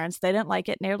with my parents. They didn't like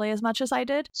it nearly as much as I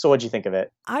did. So what'd you think of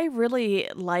it? I really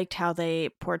liked how they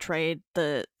portrayed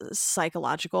the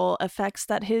psychological effects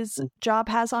that his job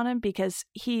has on him, because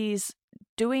he's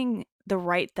doing the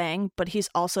right thing, but he's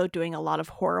also doing a lot of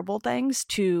horrible things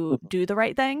to do the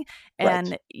right thing.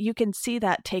 And you can see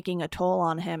that taking a toll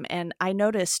on him. And I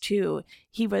noticed too,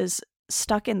 he was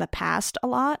stuck in the past a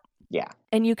lot. Yeah.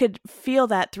 And you could feel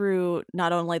that through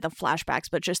not only the flashbacks,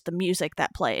 but just the music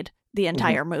that played the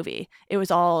entire movie. It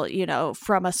was all,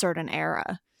 from a certain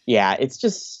era. Yeah, it's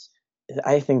just,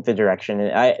 I think the direction,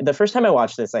 the first time I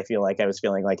watched this, I feel like I was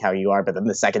feeling like how you are, but then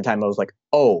the second time I was like,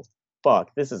 oh,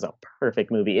 fuck, this is a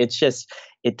perfect movie. It's just,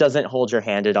 it doesn't hold your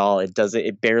hand at all.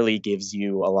 It barely gives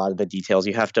you a lot of the details.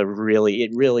 You have to it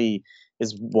really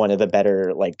is one of the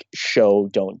better, like, show,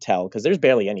 don't tell, because there's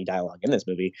barely any dialogue in this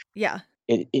movie. Yeah.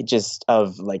 It just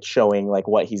of like showing like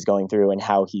what he's going through and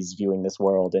how he's viewing this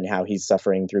world and how he's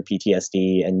suffering through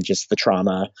PTSD and just the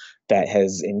trauma that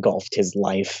has engulfed his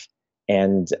life.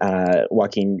 And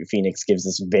Joaquin Phoenix gives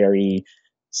this very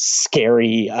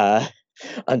scary,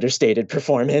 understated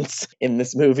performance in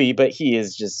this movie, but he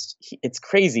is just, it's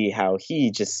crazy how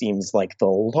he just seems like the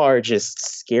largest,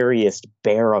 scariest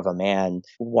bear of a man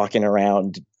walking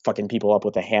around fucking people up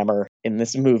with a hammer in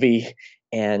this movie.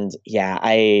 And yeah,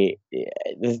 the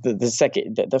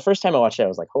first time I watched it, I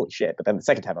was like, holy shit. But then the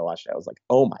second time I watched it, I was like,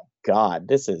 oh my God,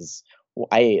 the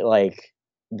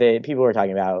people were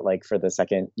talking about, like, for the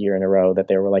second year in a row that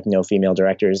there were like no female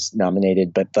directors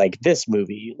nominated, but like this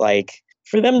movie, like,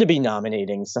 for them to be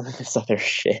nominating some of this other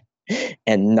shit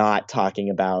and not talking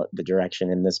about the direction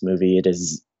in this movie, it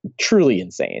is truly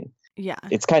insane. Yeah.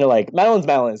 It's kind of like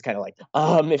Madeline is kind of like,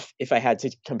 if I had to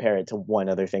compare it to one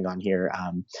other thing on here,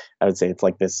 I would say it's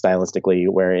like this stylistically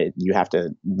where you have to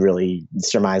really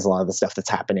surmise a lot of the stuff that's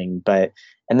happening.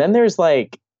 And then there's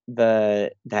like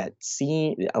that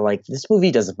scene, like this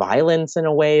movie does violence in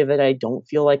a way that I don't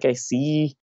feel like I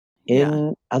see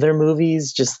in other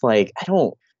movies. Just like,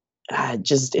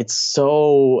 it's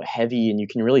so heavy and you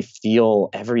can really feel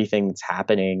everything that's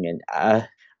happening. And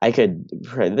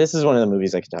this is one of the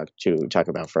movies I could talk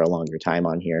about for a longer time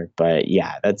on here. But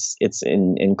yeah, it's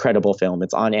an incredible film.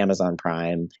 It's on Amazon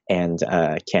Prime and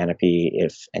Canopy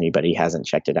if anybody hasn't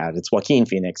checked it out. It's Joaquin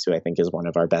Phoenix, who I think is one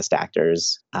of our best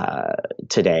actors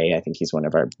today. I think he's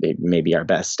maybe our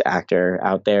best actor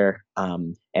out there.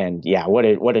 And yeah, what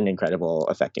an incredible,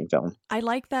 affecting film. I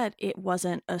like that it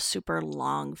wasn't a super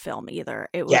long film either.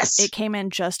 It came in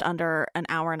just under an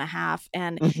hour and a half,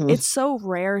 and it's so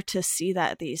rare to see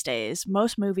that these days.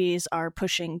 Most movies are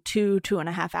pushing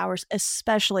 2.5 hours,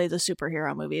 especially the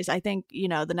superhero movies. I think,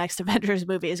 the next Avengers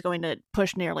movie is going to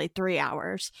push nearly 3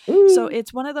 hours. Ooh. So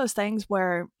it's one of those things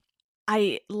where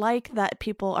I like that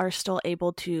people are still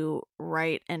able to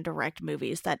write and direct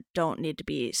movies that don't need to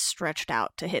be stretched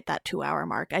out to hit that 2-hour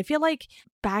mark. I feel like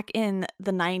back in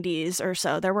the 90s or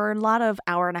so, there were a lot of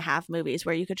hour-and-a-half movies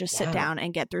where you could just sit down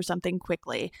and get through something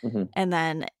quickly. And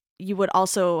then you would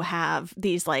also have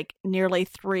these like nearly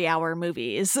 3-hour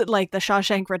movies like The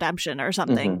Shawshank Redemption or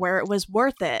something where it was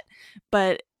worth it.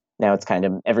 But now it's kind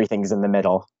of everything's in the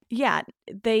middle. Yeah,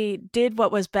 they did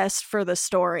what was best for the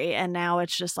story, and now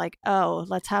it's just like, oh,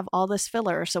 let's have all this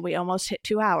filler, so we almost hit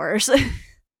 2 hours.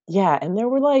 Yeah, and there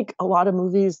were like a lot of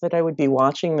movies that I would be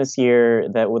watching this year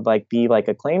that would like be like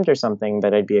acclaimed or something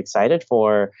that I'd be excited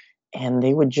for, and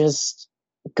they would just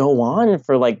go on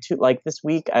for like this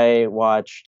week I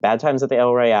watched Bad Times at the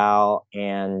El Royale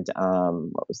and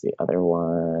what was the other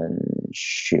one?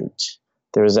 Shoot.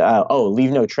 There was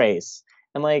Leave No Trace.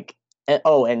 And like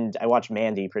and I watched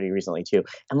Mandy pretty recently too.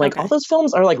 And like all those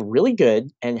films are like really good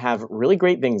and have really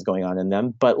great things going on in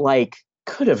them, but like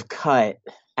could have cut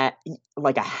at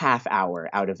like a half hour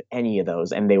out of any of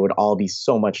those and they would all be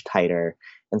so much tighter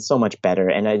and so much better.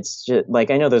 And it's just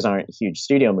like, I know those aren't huge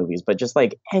studio movies, but just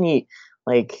like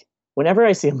whenever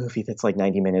I see a movie that's like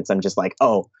 90 minutes, I'm just like,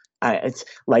 it's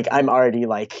like I'm already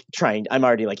like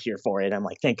here for it. I'm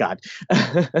like, thank God.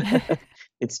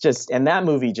 It's just, and that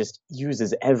movie just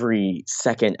uses every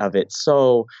second of it.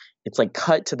 So it's like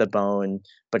cut to the bone,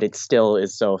 but it still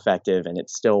is so effective and it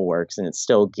still works and it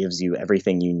still gives you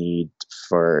everything you need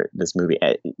for this movie.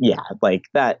 Yeah, like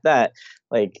that,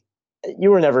 like You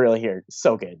Were Never Really Here.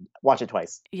 So good. Watch it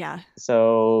twice. Yeah.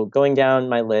 So going down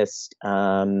my list,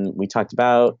 we talked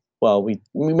about, we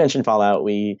mentioned Fallout.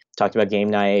 We talked about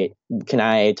Game Night. Can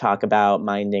I talk about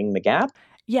Minding the Gap?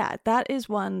 Yeah, that is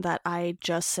one that I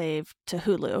just saved to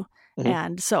Hulu.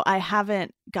 And so I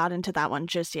haven't got into that one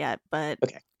just yet. But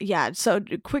yeah, so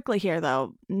quickly here,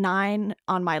 though, 9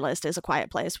 on my list is A Quiet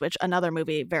Place, which another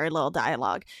movie, very little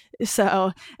dialogue.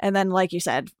 So, and then like you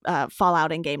said,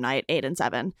 Fallout and Game Night, 8 and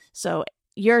 7. So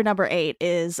your number 8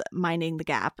 is Minding the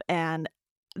Gap. And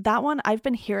that one I've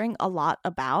been hearing a lot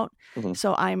about.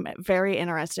 So I'm very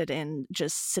interested in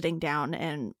just sitting down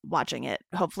and watching it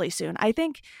hopefully soon. I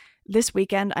think this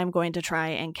weekend I'm going to try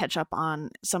and catch up on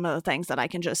some of the things that I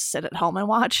can just sit at home and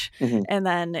watch and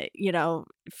then,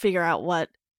 figure out what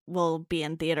will be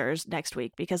in theaters next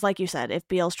week, because like you said, if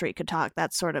Beale Street Could Talk,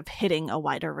 that's sort of hitting a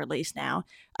wider release now.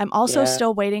 I'm also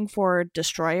still waiting for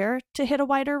Destroyer to hit a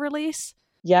wider release.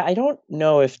 Yeah, I don't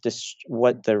know if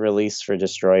what the release for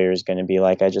Destroyer is going to be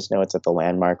like. I just know it's at the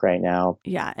Landmark right now.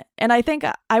 Yeah, and I think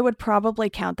I would probably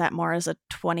count that more as a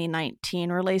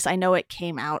 2019 release. I know it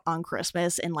came out on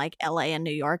Christmas in like LA and New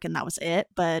York, and that was it.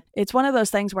 But it's one of those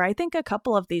things where I think a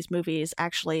couple of these movies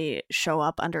actually show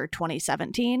up under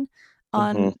 2017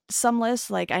 on some lists.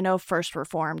 Like I know First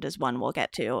Reformed is one we'll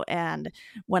get to. And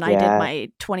when I did my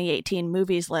 2018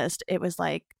 movies list, it was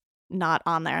like not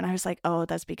on there. And I was like, oh,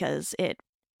 that's because it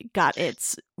got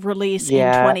its release in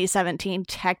 2017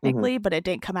 technically, but it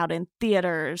didn't come out in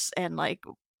theaters and like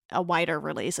a wider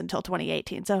release until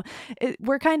 2018. So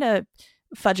we're kind of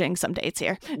fudging some dates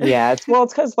here. Yeah, it's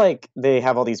because like they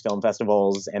have all these film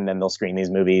festivals, and then they'll screen these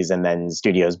movies, and then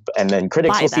studios and then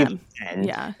critics will see them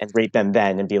and rate them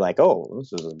then and be like, oh,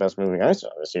 this is the best movie I saw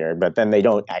this year. But then they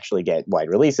don't actually get wide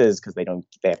releases because they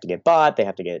have to get bought, they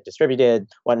have to get distributed,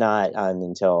 whatnot,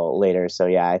 until later. So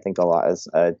yeah, I think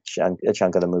a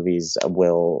chunk of the movies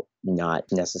will not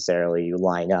necessarily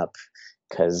line up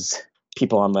because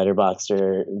people on Letterboxd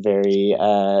are very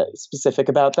specific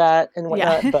about that and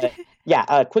whatnot. Yeah. But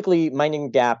yeah, quickly, Minding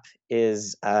the Gap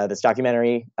is this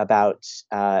documentary about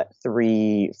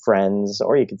 3 friends,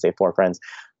 or you could say 4 friends,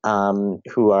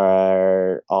 who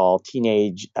are all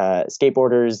teenage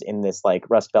skateboarders in this like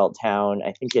Rust Belt town.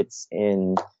 I think it's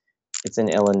in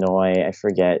Illinois. I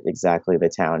forget exactly the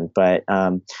town, but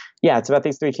yeah, it's about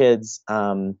these 3 kids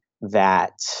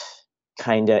that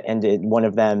kind of ended. One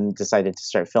of them decided to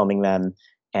start filming them.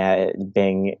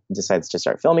 Bing decides to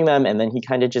start filming them, and then he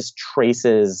kind of just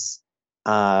traces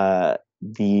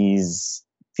these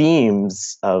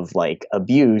themes of like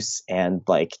abuse and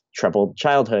like troubled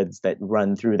childhoods that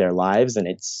run through their lives. And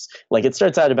it's like, it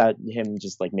starts out about him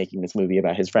just like making this movie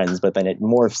about his friends, but then it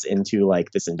morphs into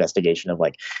like this investigation of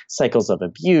like cycles of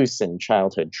abuse and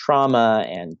childhood trauma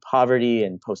and poverty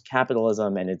and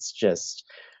post-capitalism. And it's just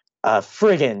a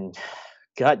friggin'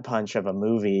 gut punch of a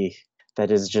movie that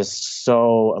is just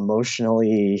so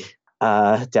emotionally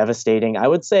devastating. I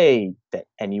would say that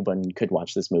anyone could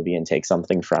watch this movie and take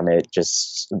something from it.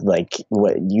 Just like,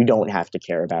 what you don't have to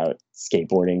care about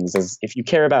skateboarding. If you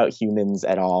care about humans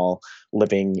at all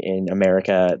living in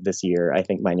America this year, I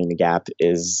think Minding the Gap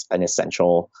is an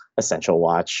essential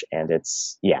watch. And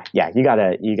it's you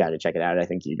gotta check it out. I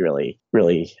think you'd really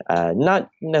not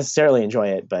necessarily enjoy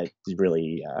it, but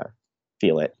really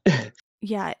feel it.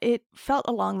 Yeah, it felt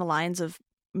along the lines of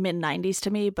mid-90s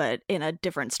to me, but in a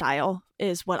different style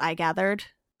is what I gathered.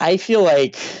 I feel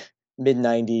like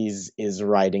mid-90s is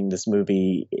writing this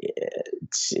movie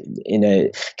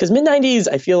because mid-90s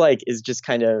I feel like is just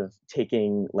kind of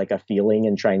taking like a feeling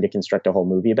and trying to construct a whole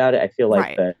movie about it. I feel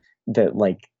like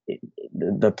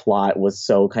the plot was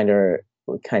so kind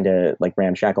of like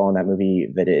ramshackle in that movie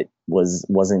that it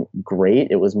wasn't great.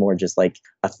 It was more just like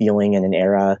a feeling in an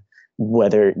era.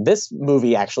 Whether this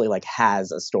movie actually like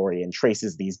has a story and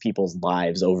traces these people's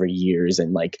lives over years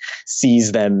and like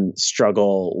sees them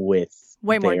struggle with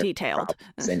way more detailed.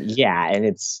 And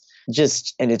it's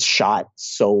shot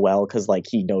so well because like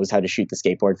he knows how to shoot the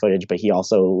skateboard footage, but he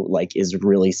also like is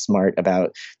really smart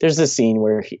about. There's this scene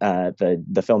where the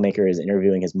filmmaker is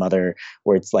interviewing his mother,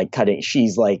 where it's like cutting.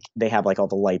 She's like, they have like all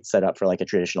the lights set up for like a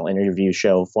traditional interview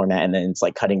show format, and then it's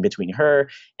like cutting between her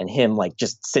and him, like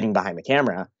just sitting behind the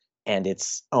camera. And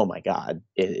it's, oh my God,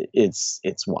 it's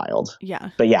wild.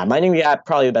 Yeah. But yeah, Minding the Gap,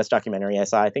 probably the best documentary I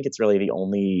saw. I think it's really the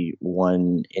only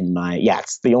one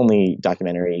it's the only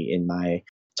documentary in my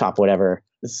top whatever.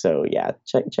 So yeah,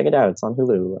 check it out. It's on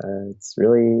Hulu. It's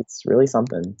really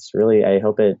something. It's really, I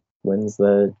hope it wins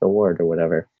the award or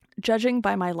whatever. Judging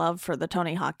by my love for the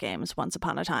Tony Hawk games Once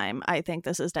Upon a Time, I think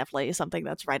this is definitely something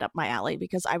that's right up my alley,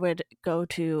 because I would go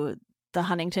to the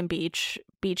Huntington Beach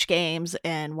games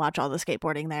and watch all the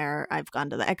skateboarding there. I've gone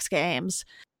to the X Games.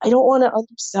 I don't want to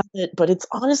undersell it, but it's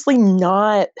honestly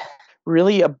not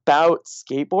really about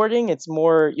skateboarding. It's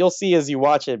more, you'll see as you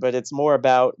watch it, but it's more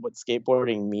about what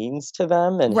skateboarding means to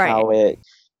them and how it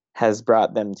has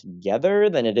brought them together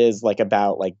than it is like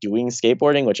about like doing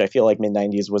skateboarding, which I feel like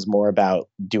mid-90s was more about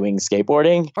doing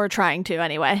skateboarding, or trying to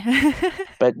anyway.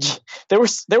 But there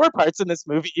were parts in this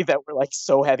movie that were like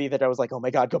so heavy that I was like, oh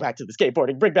my God, go back to the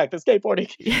skateboarding, bring back the skateboarding,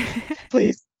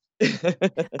 please.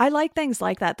 I like things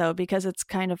like that though, because it's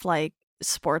kind of like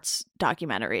sports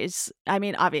documentaries. I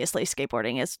mean, obviously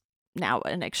skateboarding is now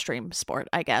an extreme sport,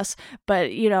 I guess,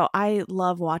 but you know, I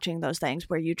love watching those things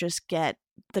where you just get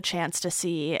the chance to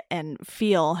see and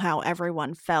feel how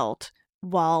everyone felt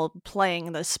while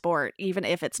playing the sport, even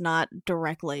if it's not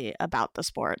directly about the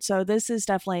sport. So this is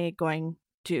definitely going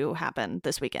to happen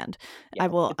this weekend. Yeah, I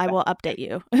will update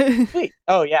you. Sweet.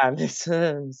 Oh yeah, I'm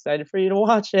excited for you to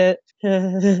watch it.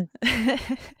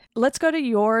 Let's go to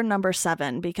your number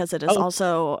 7 because it is Oh.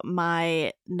 also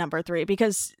my number 3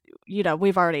 because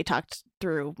we've already talked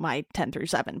through my 10 through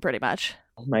 7 pretty much.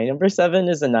 My number 7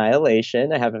 is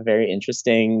Annihilation. I have a very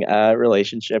interesting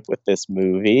relationship with this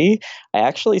movie. I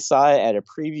actually saw it at a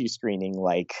preview screening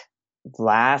like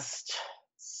last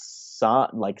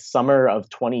summer of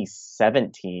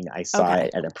 2017. I saw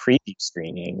it at a preview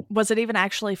screening. Was it even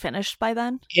actually finished by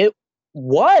then? It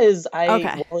was.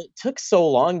 Okay. Well, it took so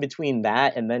long between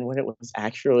that and then when it was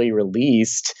actually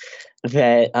released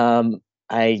that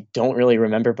I don't really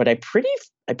remember, but I pretty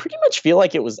much feel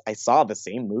like I saw the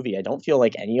same movie. I don't feel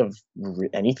like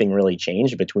anything really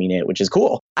changed between it, which is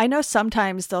cool. I know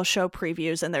sometimes they'll show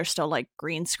previews and there's still like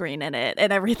green screen in it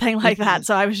and everything like that.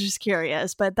 So I was just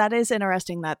curious, but that is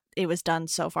interesting that it was done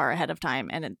so far ahead of time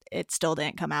and it still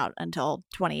didn't come out until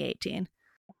 2018.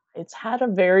 It's had a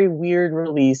very weird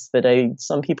release that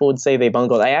some people would say they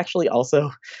bungled. I actually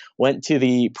also went to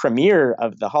the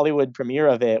Hollywood premiere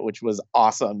of it, which was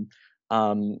awesome.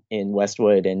 In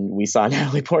Westwood, and we saw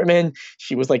Natalie Portman.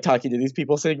 She was like talking to these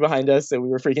people sitting behind us, and we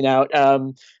were freaking out.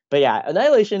 But yeah,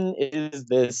 Annihilation is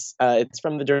this. It's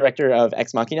from the director of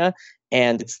Ex Machina,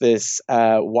 and it's this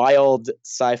wild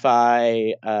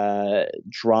sci-fi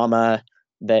drama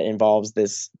that involves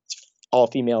this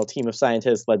all-female team of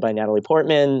scientists led by Natalie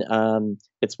Portman.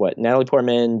 It's Natalie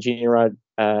Portman, Gina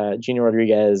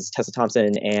Rodriguez, Tessa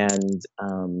Thompson, and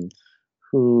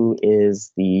who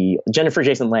is the Jennifer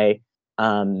Jason Leigh.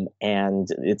 And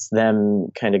it's them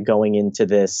kind of going into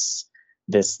this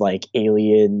like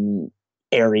alien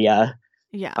area,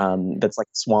 that's like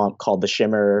a swamp called the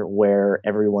Shimmer, where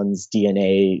everyone's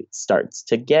DNA starts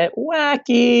to get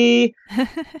wacky.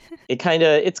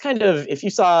 It's kind of if you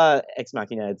saw Ex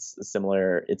Machina,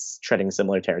 it's treading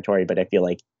similar territory, but I feel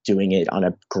like doing it on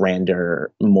a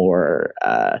grander, more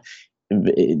on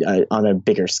a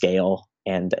bigger scale,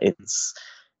 and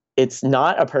it's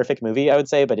not a perfect movie, I would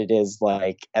say, but it is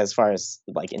like, as far as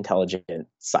like intelligent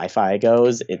sci-fi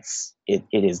goes, it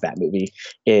is that movie.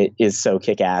 It is so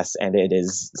kick-ass and it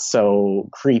is so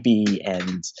creepy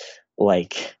and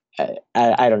like,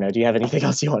 I don't know. Do you have anything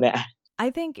else you want to add?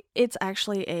 I think it's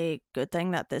actually a good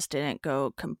thing that this didn't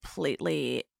go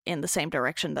completely in the same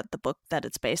direction that the book that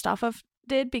it's based off of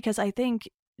did, because I think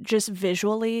just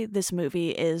visually this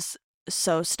movie is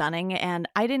so stunning, and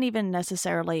I didn't even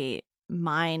necessarily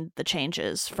mind the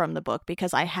changes from the book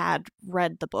because I had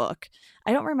read the book.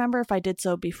 I don't remember if I did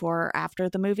so before or after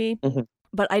the movie,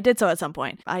 but I did so at some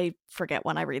point. I forget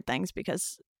when I read things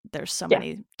because there's so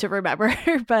many to remember,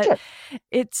 but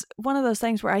it's one of those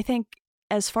things where I think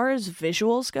as far as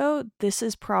visuals go, this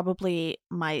is probably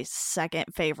my second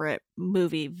favorite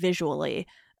movie visually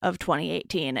of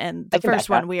 2018, and the first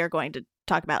one we are going to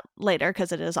talk about later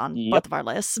because it is on both of our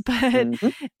lists, but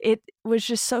it was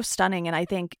just so stunning, and I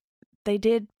think they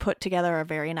did put together a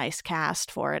very nice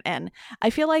cast for it. And I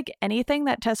feel like anything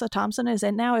that Tessa Thompson is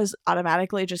in now is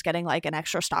automatically just getting like an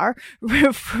extra star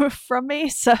from me.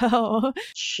 So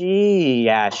you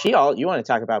want to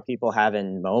talk about people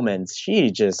having moments.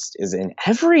 She just is in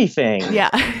everything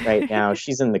right now.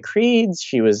 She's in the Creeds.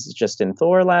 She was just in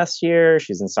Thor last year.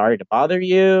 She's in Sorry to Bother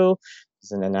You.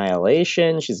 She's in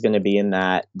Annihilation. She's going to be in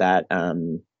that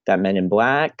Men in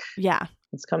Black. Yeah.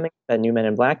 It's coming, that new Men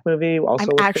in Black movie. Also,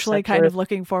 I'm actually kind of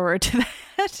looking forward to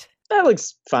that. That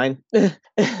looks fine,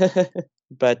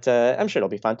 but I'm sure it'll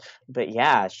be fun. But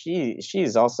yeah,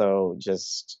 she's also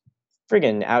just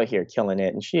friggin' out here killing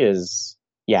it, and she is.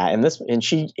 Yeah,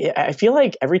 I feel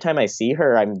like every time I see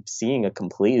her, I'm seeing a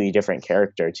completely different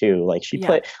character too. Like she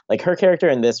played, like her character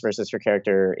in this versus her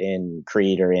character in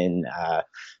Creed or in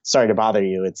Sorry to Bother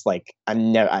You. It's like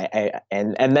and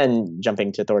then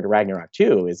jumping to Thor to Ragnarok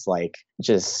too is like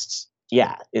just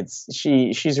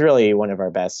she's really one of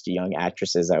our best young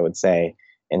actresses, I would say,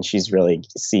 and she's really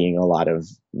seeing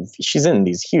she's in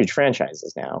these huge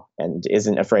franchises now and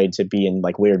isn't afraid to be in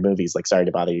like weird movies like Sorry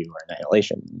to Bother You or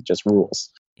Annihilation. Just rules.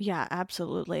 Yeah,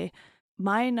 absolutely.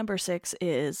 My number 6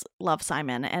 is Love,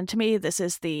 Simon. And to me, this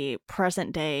is the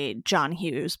present day John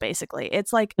Hughes, basically.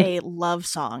 It's like a love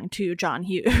song to John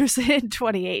Hughes in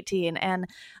 2018. And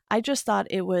I just thought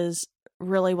it was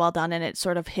really well done, and it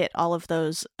sort of hit all of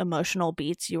those emotional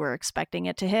beats you were expecting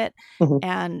it to hit.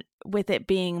 And with it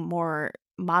being more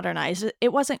modernized,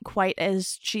 it wasn't quite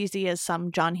as cheesy as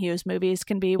some John Hughes movies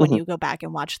can be when you go back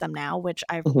and watch them now, which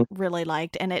I've really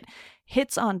liked. And it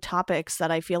hits on topics that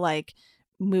I feel like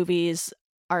movies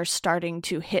are starting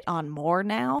to hit on more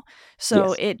now. So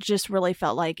Yes. it just really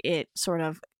felt like it sort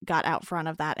of got out front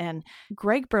of that. And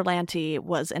Greg Berlanti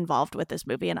was involved with this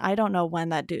movie, and I don't know when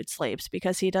that dude sleeps,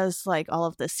 because he does like all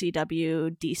of the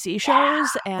CW DC shows,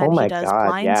 and Oh he my does God,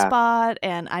 Blind yeah. Spot,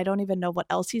 and I don't even know what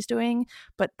else he's doing,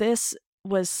 but this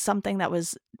was something that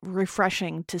was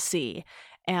refreshing to see.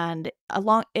 And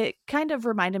it kind of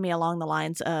reminded me along the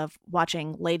lines of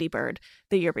watching Lady Bird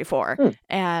the year before.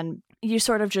 And you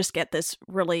sort of just get this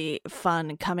really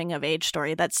fun coming of age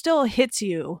story that still hits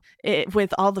you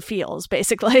with all the feels,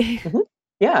 basically.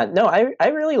 Yeah, no, I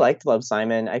really liked Love,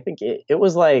 Simon. I think it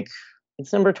was like,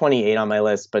 it's number 28 on my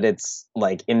list, but it's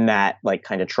like in that like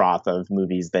kind of trough of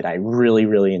movies that I really,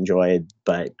 really enjoyed,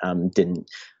 but didn't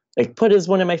like put as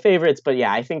one of my favorites. But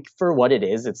yeah, I think for what it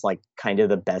is, it's like kind of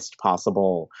the best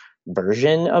possible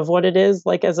version of what it is,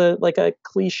 like as a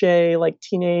cliche like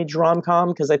teenage rom-com,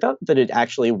 because I thought that it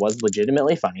actually was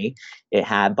legitimately funny. It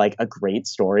had like a great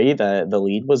story. The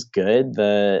lead was good.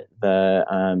 The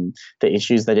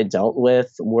issues that it dealt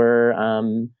with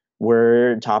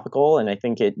were topical, and I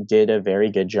think it did a very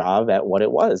good job at what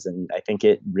it was. And I think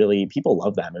it really, people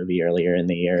loved that movie earlier in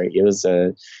the year. It was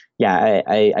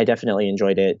I definitely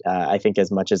enjoyed it. I think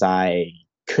as much as I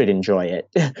could enjoy it,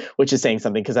 which is saying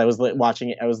something, because I was watching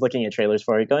it, I was looking at trailers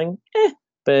for it going,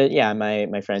 but yeah,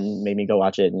 my friend made me go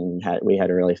watch it, and we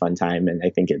had a really fun time. And I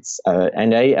think it's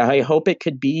and I hope it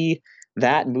could be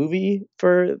that movie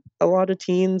for a lot of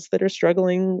teens that are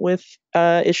struggling with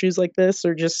issues like this,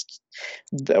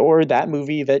 or that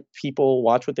movie that people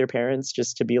watch with their parents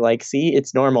just to be like, see,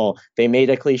 it's normal. They made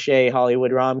a cliche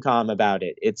Hollywood rom-com about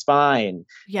it. It's fine.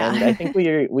 Yeah. And I think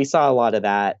we saw a lot of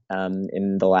that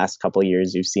in the last couple of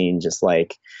years. You've seen just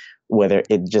like, whether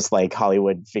it just like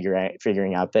Hollywood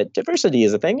figuring out that diversity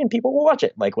is a thing and people will watch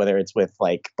it, like whether it's with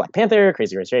like Black Panther,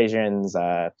 Crazy Rich Asians,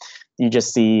 you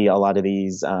just see a lot of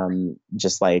these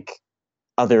just like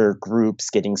other groups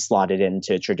getting slotted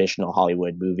into traditional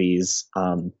Hollywood movies.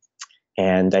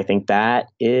 And I think that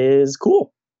is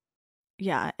cool.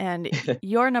 Yeah, and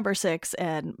your number 6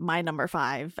 and my number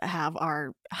 5 have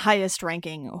our highest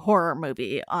ranking horror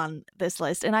movie on this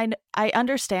list. And I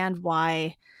understand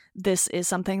why this is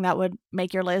something that would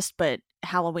make your list, but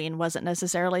Halloween wasn't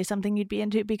necessarily something you'd be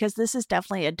into, because this is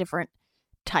definitely a different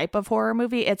type of horror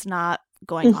movie. It's not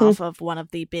going off of one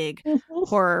of the big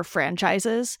horror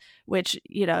franchises, which,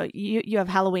 you know, you have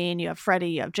Halloween, you have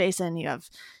Freddy, you have Jason, you have,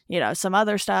 you know, some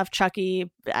other stuff,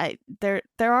 Chucky. There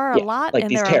are a lot, like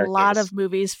and there are a lot of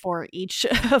movies for each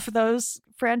of those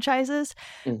franchises.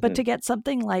 But to get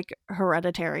something like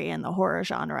Hereditary in the horror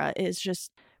genre is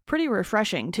just pretty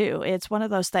refreshing too. It's one of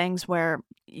those things where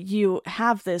you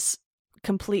have this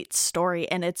complete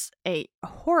story, and it's a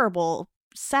horrible,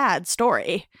 sad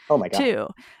story. Oh my God. Too.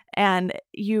 And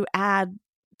you add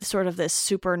sort of this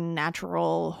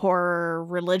supernatural horror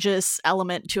religious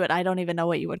element to it. I don't even know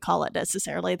what you would call it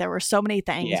necessarily. There were so many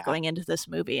things going into this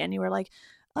movie, and you were like,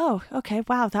 oh, okay,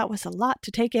 wow, that was a lot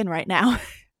to take in right now.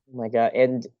 Oh my God.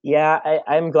 And yeah,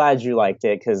 I'm glad you liked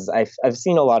it, because I've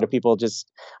seen a lot of people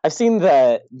I've seen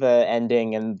the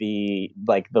ending and the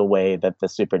way that the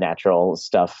supernatural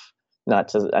stuff,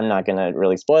 I'm not going to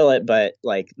really spoil it, but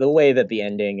like the way that the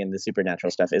ending and the supernatural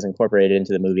stuff is incorporated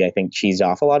into the movie, I think cheesed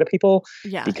off a lot of people.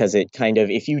 Yeah. Because it kind of,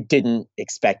 if you didn't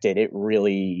expect it, it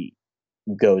really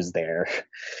goes there.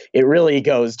 It really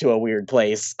goes to a weird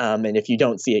place. And if you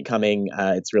don't see it coming,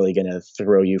 it's really going to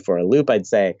throw you for a loop, I'd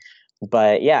say.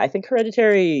 But yeah, I think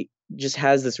Hereditary just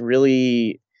has this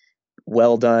really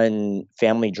well done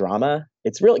family drama.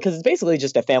 It's really, because it's basically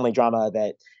just a family drama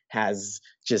that has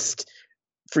just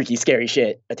freaky, scary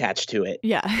shit attached to it.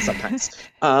 Yeah. Sometimes.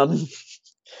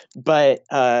 But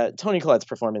Toni Collette's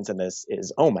performance in this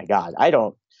is, oh my God, I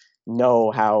don't know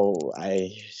how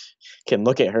I can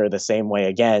look at her the same way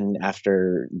again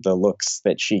after the looks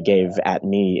that she gave at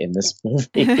me in this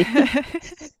movie.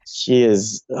 She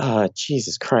is,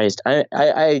 Jesus Christ.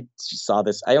 I saw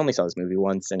this, I only saw this movie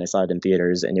once, and I saw it in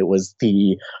theaters, and it was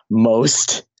the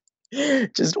most,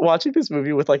 just watching this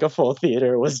movie with like a full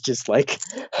theater was just like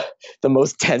the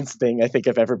most tense thing I think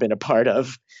I've ever been a part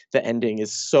of. The ending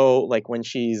is so, like, when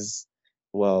she's,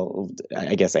 well,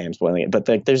 I guess I am spoiling it, but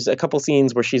there's a couple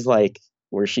scenes where she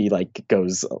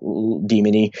goes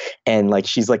demon-y, and like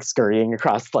she's like scurrying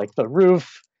across like the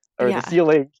roof or the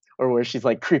ceiling, or where she's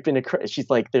like creeping across. She's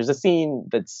like, there's a scene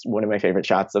that's one of my favorite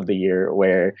shots of the year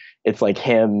where it's like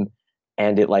him,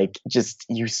 and it like just,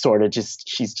 you sort of just,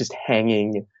 she's just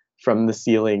hanging from the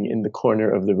ceiling in the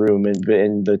corner of the room,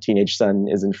 and the teenage son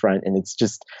is in front, and it's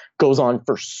just goes on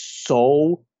for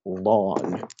so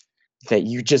long that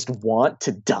you just want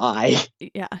to die.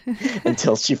 Yeah.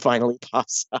 Until she finally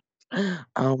pops up.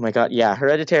 Oh my god, yeah,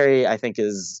 Hereditary I think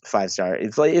is 5 star.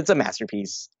 It's like it's a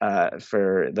masterpiece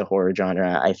for the horror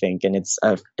genre, I think, and it's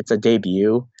a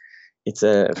debut. It's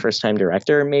a first time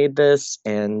director made this,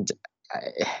 and I,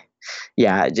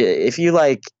 yeah, if you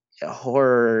like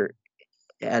horror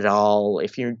at all,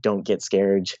 if you don't get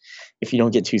scared, if you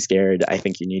don't get too scared, I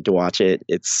think you need to watch it.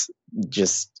 It's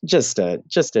just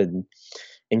an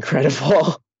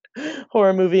incredible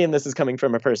horror movie, and this is coming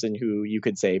from a person who you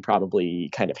could say probably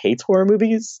kind of hates horror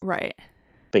movies. Right.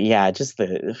 But yeah, just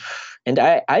the and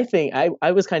I think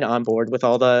I was kind of on board with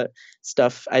all the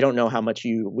stuff. I don't know how much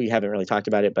we haven't really talked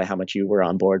about it, but how much you were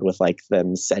on board with like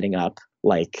them setting up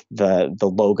like the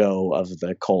logo of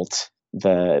the cult,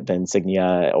 the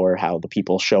insignia, or how the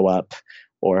people show up,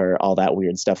 or all that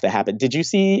weird stuff that happened. Did you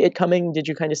see it coming? Did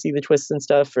you kind of see the twists and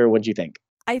stuff, or what did you think?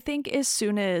 I think as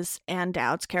soon as Ann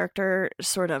Dowd's character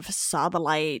sort of saw the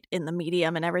light in the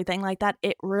medium and everything like that,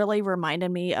 it really reminded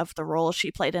me of the role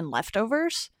she played in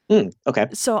Leftovers. Okay.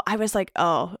 So I was like,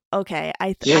 oh, okay,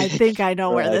 I think I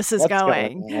know where this is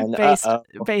going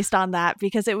based on that,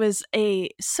 because it was a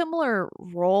similar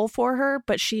role for her,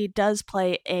 but she does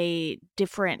play a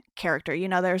different character. You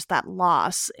know, there's that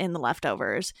loss in the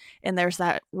Leftovers, and there's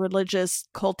that religious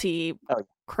culty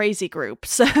crazy group.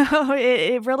 So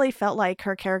it really felt like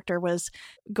her character was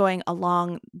going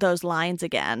along those lines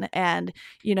again. And,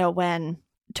 you know, when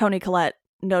Toni Collette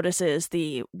notices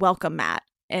the welcome mat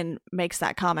and makes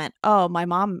that comment, oh, my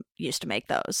mom used to make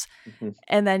those. Mm-hmm.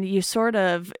 And then you sort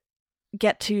of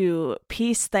get to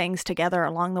piece things together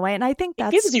along the way. And I think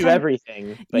that gives you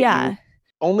everything. But yeah.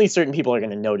 Only certain people are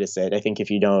going to notice it. I think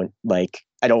if you don't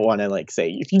I don't want to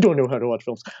say if you don't know how to watch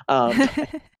films.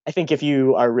 I think if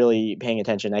you are really paying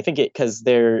attention, I think because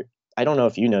I don't know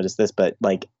if you noticed this, but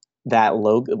like that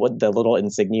logo, the little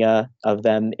insignia of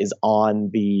them is on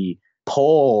the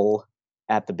pole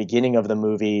at the beginning of the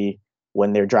movie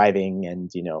when they're driving,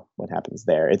 and you know what happens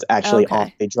there. It's actually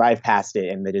on. They drive past it,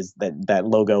 and that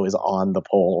logo is on the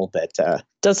pole that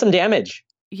does some damage.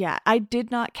 Yeah, I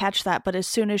did not catch that, but as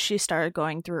soon as she started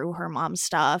going through her mom's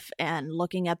stuff and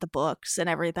looking at the books and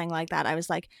everything like that, I was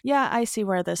like, yeah, I see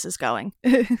where this is going.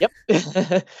 Yep.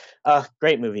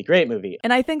 Great movie.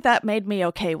 And I think that made me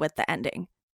okay with the ending,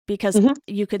 because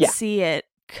you could see it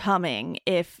coming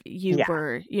if you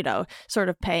were, you know, sort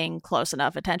of paying close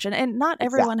enough attention. And not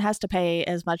everyone has to pay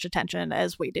as much attention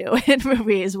as we do in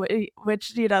movies,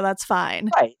 which, you know, that's fine.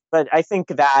 Right. But I think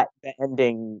that the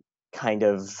ending kind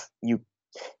of,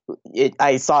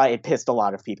 I saw it pissed a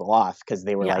lot of people off because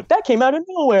they were like, that came out of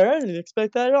nowhere. I didn't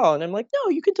expect that at all. And I'm like, no,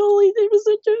 you could totally, it was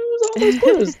all those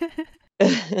clues.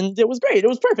 And it was great. It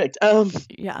was perfect.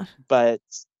 But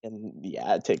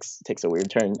it takes a weird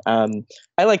turn.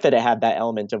 I like that it had that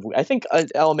element of, I think an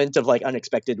element of like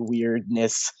unexpected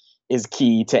weirdness is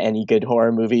key to any good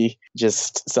horror movie.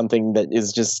 Just something that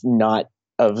is just not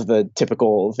of the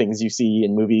typical things you see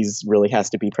in movies really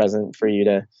has to be present for you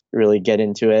to really get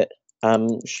into it.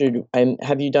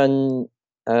 Have you done,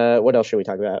 what else should we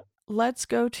talk about? Let's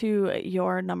go to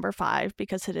your number 5,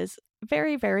 because it is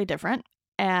very, very different.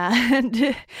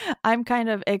 And I'm kind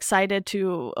of excited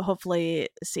to hopefully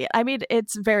see it. I mean,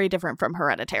 it's very different from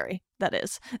Hereditary, that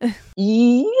is.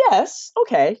 Yes.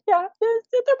 Okay. Yeah.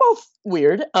 They're both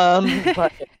weird.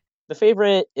 But the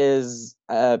favorite is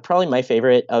probably my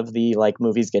favorite of the like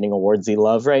movies getting awardsy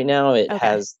love right now. It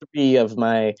has 3 of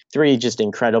my 3 just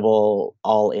incredible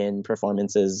all-in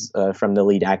performances from the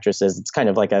lead actresses. It's kind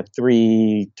of like a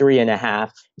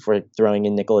 3.5 if we're throwing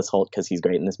in Nicholas Hoult because he's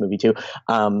great in this movie too.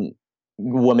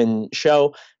 Woman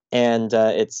show, and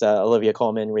it's Olivia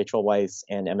Colman, Rachel Weisz,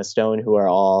 and Emma Stone, who are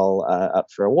all up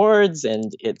for awards.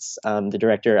 And it's the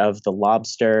director of The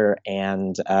Lobster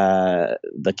and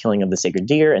The Killing of the Sacred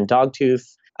Deer and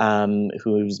Dogtooth,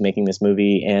 who's making this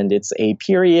movie. And it's a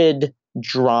period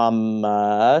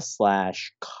drama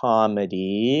 /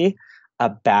 comedy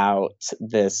about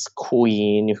this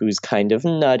queen who's kind of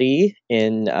nutty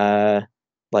in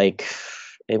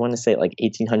I want to say like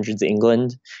 1800s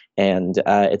England. And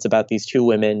it's about these 2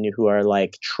 women who are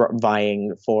like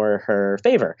vying for her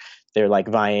favor. They're like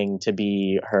vying to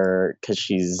be her, because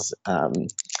she's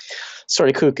sort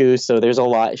of cuckoo. So there's a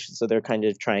lot. So they're kind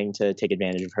of trying to take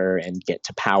advantage of her and get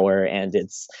to power. And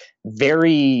it's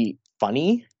very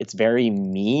funny. It's very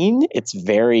mean. It's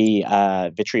very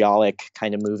vitriolic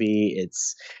kind of movie.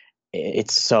 It's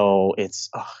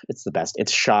the best.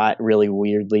 It's shot really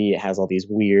weirdly. It has all these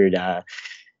weird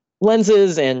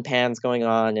lenses and pans going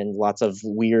on, and lots of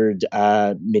weird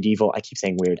medieval, I keep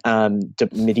saying weird,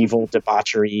 medieval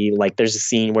debauchery. Like there's a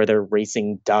scene where they're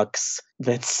racing ducks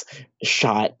that's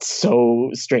shot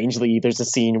so strangely. There's a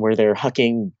scene where they're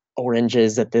hucking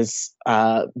oranges at this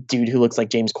dude who looks like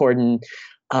James Corden.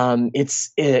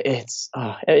 It's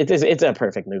a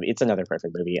perfect movie. It's another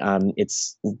perfect movie.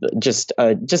 It's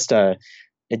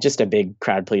just a big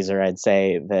crowd pleaser, I'd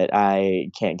say, that I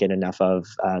can't get enough of.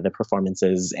 The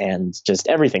performances and just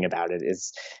everything about it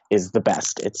is the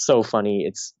best. It's so funny.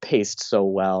 It's paced so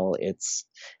well.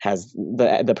 Has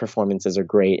the performances are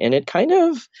great, and it kind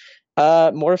of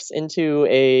morphs into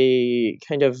a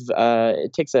kind of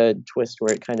it takes a twist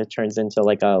where it kind of turns into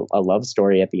like a love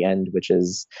story at the end, which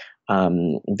is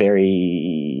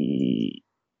very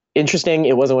interesting.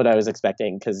 It wasn't what I was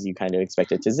expecting, because you kind of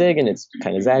expect it to zig, and it's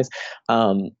kind of zags.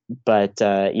 But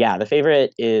The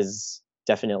Favorite is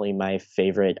definitely my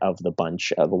favorite of the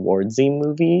bunch of awardsy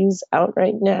movies out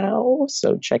right now.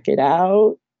 So check it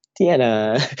out,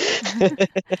 Deanna.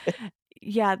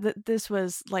 Yeah, this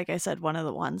was, like I said, one of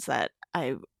the ones that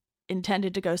I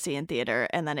intended to go see in theater,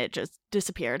 and then it just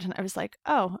disappeared, and I was like,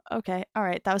 oh, okay, all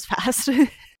right, that was fast.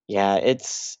 Yeah,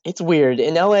 it's weird.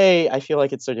 In LA, I feel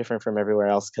like it's so different from everywhere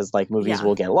else, because like movies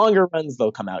will get longer runs.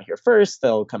 They'll come out here first.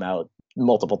 They'll come out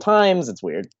multiple times. It's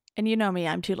weird. And you know me,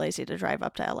 I'm too lazy to drive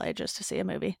up to LA just to see a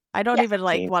movie. I don't even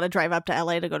want to drive up to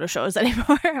LA to go to shows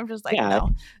anymore. I'm just like, no,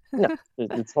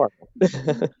 it's horrible.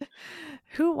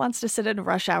 Who wants to sit in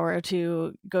rush hour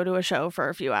to go to a show for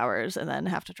a few hours and then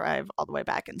have to drive all the way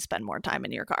back and spend more time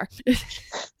in your car?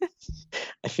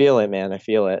 I feel it, man. I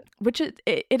feel it. Which it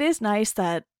is nice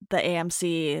that the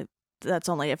AMC that's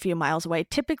only a few miles away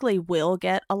typically will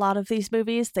get a lot of these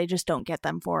movies. They just don't get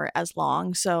them for as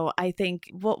long. So I think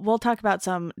we'll talk about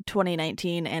some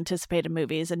 2019 anticipated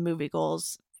movies and movie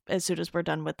goals as soon as we're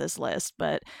done with this list.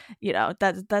 But,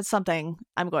 that's something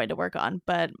I'm going to work on.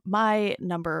 But my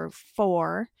number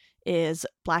 4 is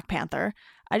Black Panther.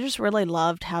 I just really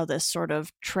loved how this sort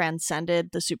of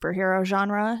transcended the superhero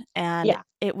genre. And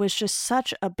it was just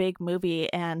such a big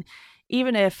movie. And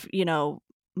even if,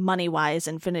 money-wise,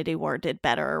 Infinity War did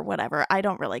better or whatever, I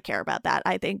don't really care about that.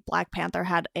 I think Black Panther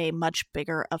had a much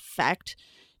bigger effect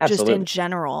just in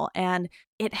general. And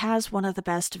it has one of the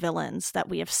best villains that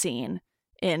we have seen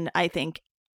in, I think,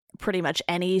 pretty much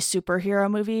any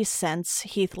superhero movie since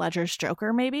Heath Ledger's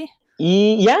Joker, maybe.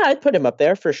 Yeah, I'd put him up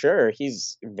there for sure.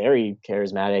 He's very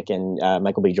charismatic, and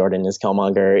Michael B. Jordan is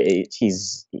Killmonger.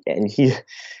 He's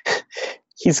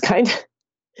kind of.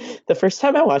 The first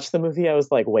time I watched the movie, I was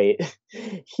like, wait,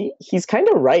 he's kind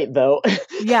of right, though.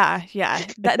 Yeah.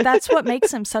 That's what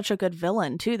makes him such a good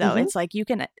villain, too, though. Mm-hmm. It's like you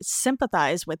can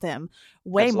sympathize with him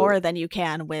way more than you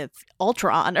can with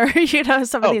Ultron or,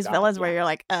 some of these villains where you're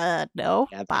like, no,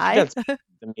 bye. That's the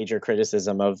major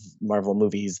criticism of Marvel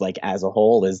movies, like as a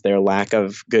whole, is their lack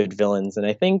of good villains. And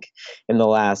I think in the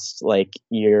last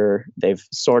year, they've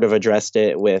sort of addressed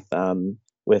it with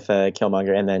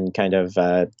Killmonger, and then kind of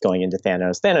going into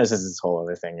Thanos. Thanos is this whole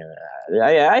other thing.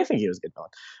 I think he was a good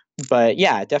villain. But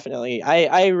yeah, definitely.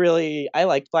 I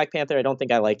liked Black Panther. I don't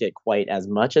think I liked it quite as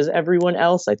much as everyone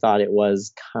else. I thought it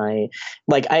was I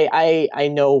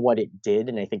know what it did,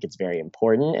 and I think it's very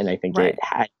important, and I think it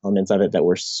had elements of it that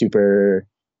were super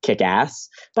kick-ass.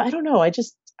 But I don't know. I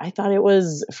thought it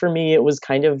was, for me, it was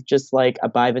kind of just like a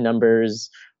by the numbers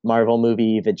Marvel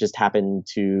movie that just happened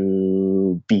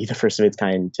to be the first of its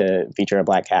kind to feature a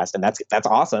black cast, and that's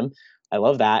awesome. I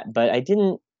love that, but I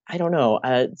don't know,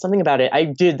 something about it.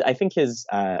 I think I think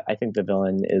the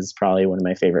villain is probably one of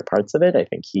my favorite parts of it. I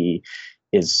think he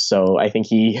is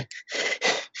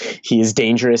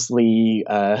dangerously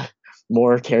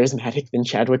more charismatic than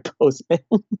Chadwick Boseman.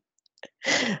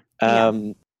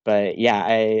 But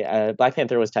yeah, Black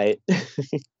Panther was tight.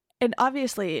 And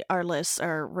obviously our lists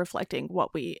are reflecting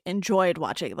what we enjoyed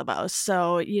watching the most.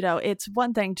 So, it's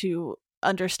one thing to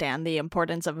understand the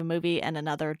importance of a movie and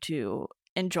another to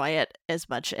enjoy it as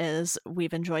much as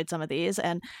we've enjoyed some of these.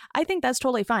 And I think that's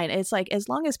totally fine. It's like, as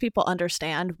long as people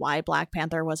understand why Black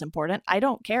Panther was important, I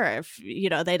don't care if,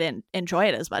 they didn't enjoy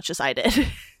it as much as I did.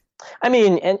 I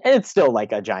mean, and it's still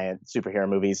like a giant superhero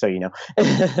movie. So,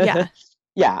 Yeah.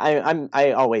 Yeah,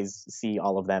 I always see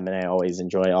all of them, and I always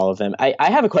enjoy all of them. I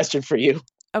have a question for you.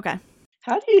 Okay.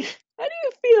 How do you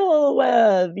feel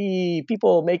the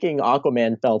people making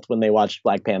Aquaman felt when they watched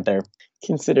Black Panther,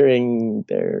 considering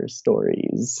their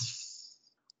stories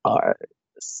are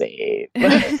the same?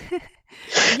 Yeah,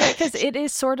 because it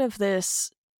is sort of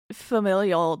this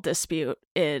familial dispute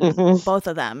in both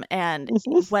of them, and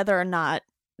whether or not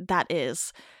that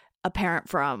is apparent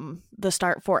from the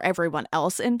start for everyone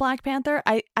else in Black Panther.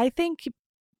 I think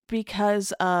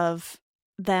because of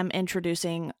them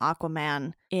introducing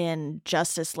Aquaman in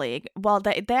Justice League, well,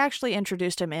 they actually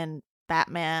introduced him in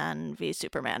Batman v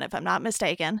Superman, if I'm not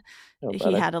mistaken.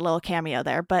 He had a little cameo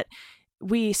there, but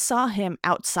we saw him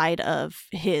outside of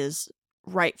his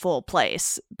rightful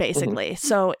place, basically.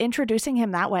 So introducing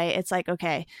him that way, it's like,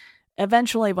 okay,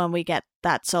 eventually when we get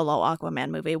that solo Aquaman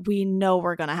movie, we know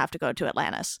we're going to have to go to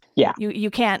Atlantis. Yeah. You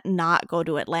can't not go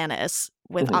to Atlantis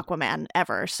with Aquaman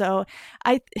ever. So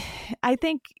I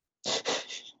think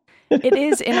it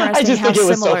is interesting how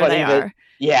similar they are.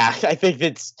 Yeah, I think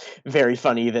it's very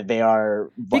funny that they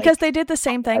are. Because they did the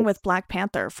same thing with Black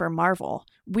Panther for Marvel.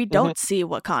 We don't see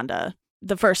Wakanda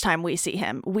the first time we see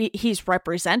him. He's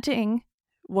representing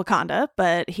Wakanda,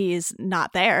 but he's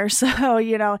not there. So,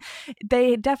 you know,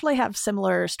 they definitely have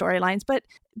similar storylines, but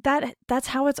that's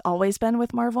how it's always been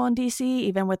with Marvel and DC,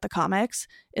 even with the comics.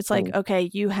 It's like, okay,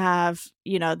 you have,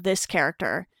 you know, this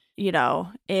character, you know,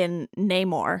 in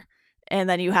Namor, and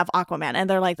then you have Aquaman, and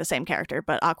they're like the same character,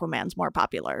 but Aquaman's more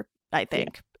popular, I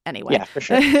think. Anyway. Yeah, for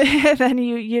sure. Then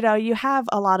you have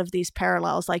a lot of these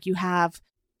parallels. Like you have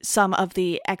some of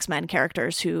the X-Men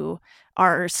characters who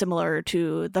are similar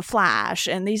to the Flash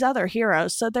and these other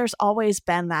heroes. So there's always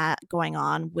been that going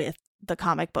on with the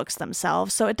comic books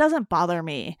themselves. So it doesn't bother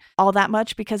me all that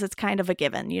much because it's kind of a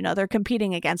given. You know, they're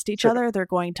competing against each other. They're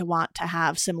going to want to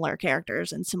have similar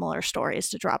characters and similar stories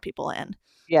to draw people in.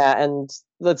 Yeah, and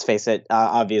let's face it,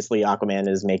 obviously Aquaman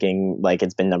is making, like,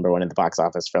 it's been number one at the box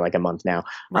office for like a month now.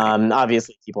 Right.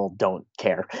 Obviously people don't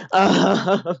care.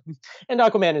 And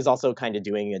Aquaman is also kind of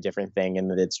doing a different thing in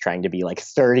that it's trying to be like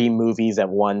 30 movies at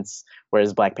once,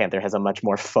 whereas Black Panther has a much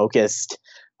more focused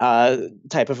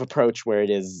type of approach where it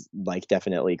is like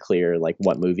definitely clear like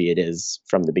what movie it is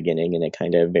from the beginning, and it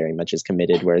kind of very much is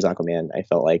committed, whereas Aquaman, I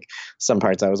felt like some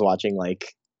parts I was watching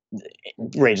like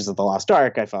Rages of the Lost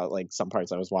Ark, I felt like some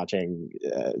parts I was watching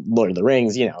Lord of the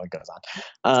Rings, you know, it goes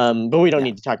on. But we don't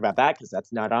need to talk about that because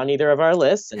that's not on either of our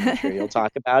lists, and I'm sure you'll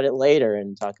talk about it later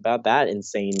and talk about that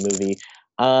insane movie.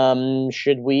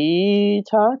 Should we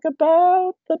talk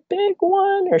about the big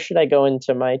one, or should I go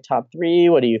into my top three?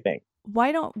 What do you think?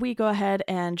 Why don't we go ahead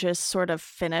and just sort of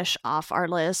finish off our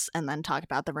list and then talk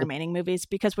about the remaining movies,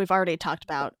 because we've already talked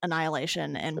about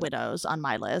Annihilation and Widows on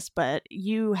my list, but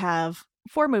you have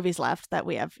 4 movies left that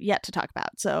we have yet to talk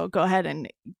about. So go ahead and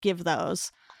give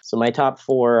those. So my top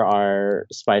 4 are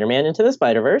Spider-Man Into the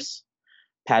Spider-Verse,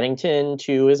 Paddington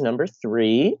 2 is number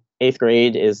 3, 8th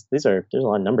Grade is, there's a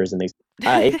lot of numbers in these.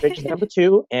 8th Grade is number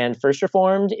 2, and First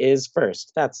Reformed is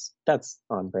first. That's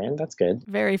on brand. That's good.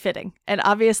 Very fitting. And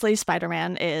obviously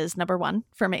Spider-Man is number 1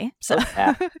 for me. So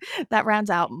that rounds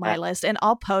out my list. And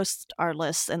I'll post our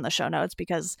lists in the show notes,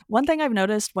 because one thing I've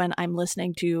noticed when I'm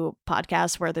listening to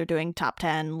podcasts where they're doing top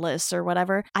 10 lists or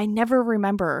whatever, I never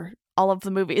remember all of the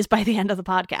movies by the end of the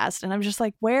podcast. And I'm just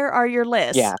like, where are your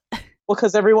lists? Yeah. Well,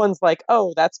 because everyone's like,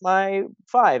 oh, that's my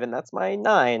 5 and that's my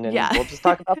 9, and we'll just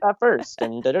talk about that first,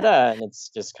 and da-da-da, and it's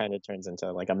just kind of turns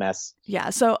into like a mess. Yeah,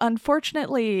 so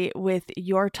unfortunately with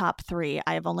your top 3,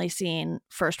 I've only seen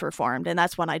First Reformed, and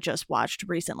that's one I just watched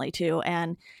recently too,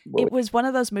 and it was one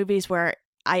of those movies where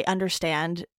I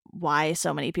understand why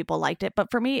so many people liked it,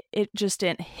 but for me it just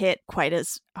didn't hit quite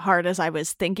as hard as I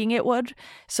was thinking it would.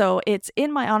 So it's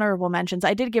in my honorable mentions.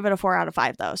 I did give it a 4 out of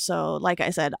 5 though, so like I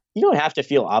said, you don't have to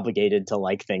feel obligated to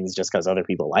like things just because other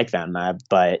people like them,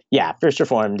 but yeah, First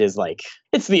Reformed is like,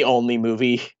 it's the only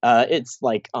movie, it's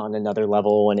like on another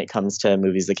level when it comes to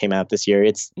movies that came out this year.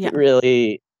 It's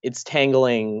really, it's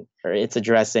tangling, or it's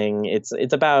addressing, it's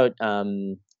about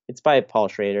it's by Paul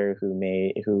Schrader, who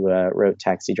wrote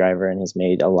Taxi Driver and has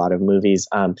made a lot of movies.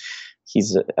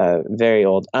 He's very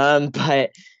old,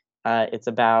 but it's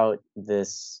about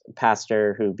this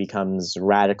pastor who becomes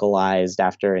radicalized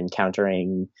after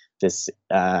encountering this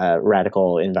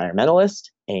radical environmentalist,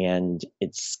 and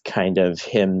it's kind of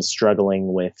him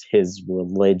struggling with his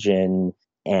religion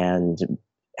and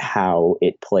how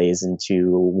it plays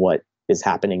into what is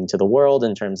happening to the world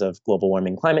in terms of global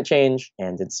warming, climate change,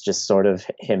 and it's just sort of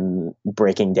him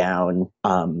breaking down.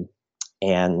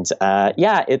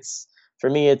 It's, for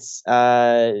me, it's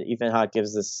Ethan Hawke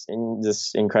gives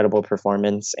this incredible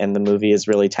performance, and the movie is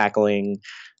really tackling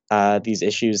these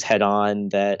issues head on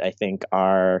that I think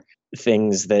are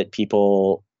things that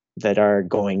people that are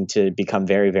going to become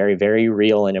very, very, very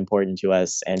real and important to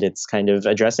us, and it's kind of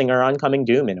addressing our oncoming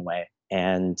doom in a way,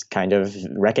 and kind of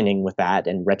reckoning with that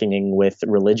and reckoning with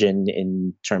religion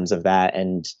in terms of that.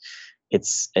 And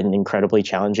it's an incredibly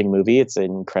challenging movie. It's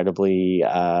incredibly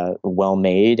well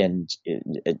made, and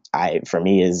for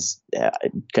me is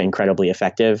incredibly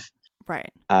effective.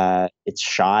 Right. It's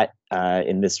shot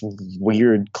in this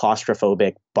weird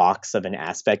claustrophobic box of an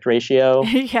aspect ratio.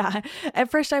 Yeah. At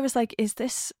first I was like, is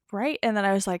this right? And then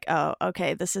I was like, oh,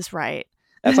 okay, this is right.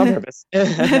 That's on purpose.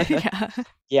 Yeah.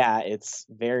 Yeah, it's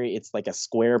like a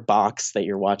square box that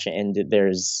you're watching, and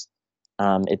there's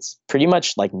it's pretty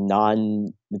much like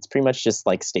it's pretty much just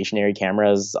like stationary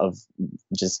cameras of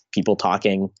just people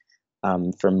talking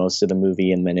for most of the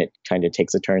movie, and then it kind of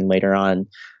takes a turn later on.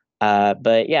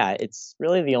 But yeah, it's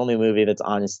really the only movie that's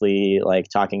honestly like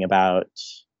talking about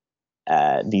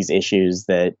these issues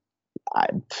that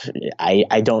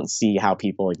I don't see how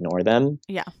people ignore them.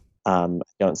 Yeah. I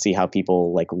don't see how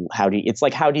people like how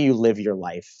do you live your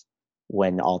life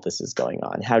when all this is going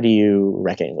on? How do you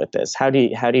reckon with this? How do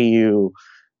you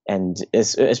and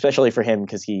especially for him,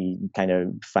 because he kind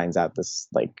of finds out this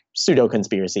like pseudo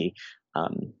conspiracy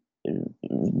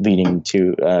leading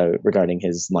to regarding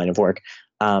his line of work.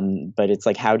 But it's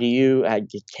like, how do you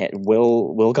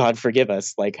will God forgive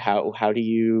us? Like how do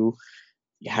you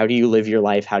live your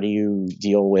life? How do you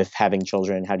deal with having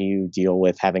children? How do you deal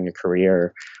with having a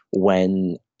career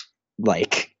when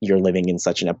like you're living in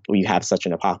you have such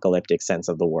an apocalyptic sense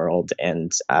of the world?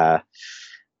 And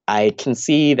I can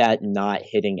see that not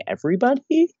hitting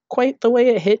everybody quite the way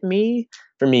it hit me.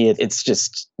 For me, it's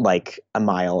just like a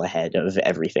mile ahead of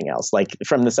everything else. Like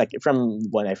from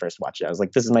when I first watched it, I was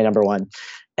like, this is my number one.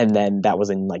 And then that was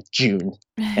in like June.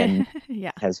 And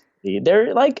Yeah.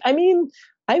 they're like, I mean,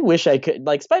 I wish I could,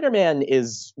 like, Spider-Man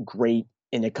is great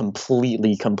in a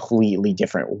completely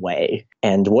different way.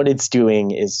 And what it's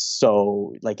doing is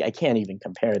so, like, I can't even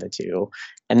compare the two.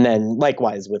 And then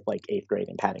likewise with like Eighth Grade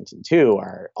and Paddington 2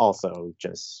 are also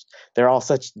just, they're all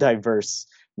such diverse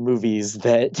movies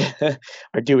that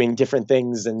are doing different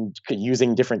things and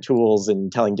using different tools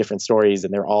and telling different stories,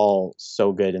 and they're all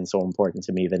so good and so important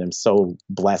to me that I'm so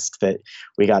blessed that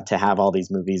we got to have all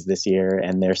these movies this year.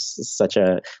 And there's such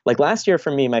a, like, last year for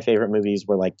me, my favorite movies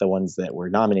were like the ones that were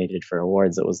nominated for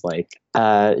awards. It was like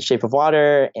Shape of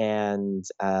Water and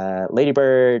Lady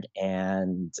Bird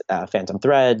and Phantom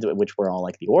Thread, which were all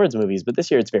like the awards movies, but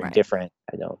this year it's very different.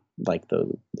 I don't like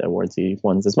the awardsy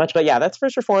ones as much, but yeah, that's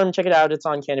First Reformed. Check it out. It's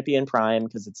on Canopy and Prime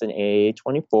because it's an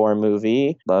A24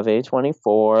 movie. Love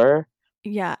A24.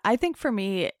 Yeah, I think for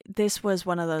me, this was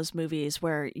one of those movies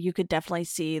where you could definitely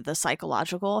see the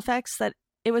psychological effects that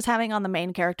it was having on the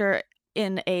main character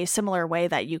in a similar way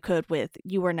that you could with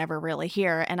You Were Never Really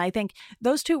Here. And I think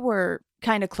those two were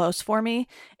kind of close for me.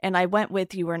 And I went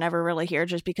with You Were Never Really Here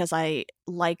just because I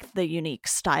like the unique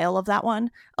style of that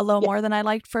one a little more than I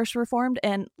liked First Reformed.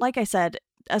 And like I said,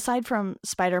 aside from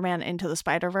Spider-Man Into the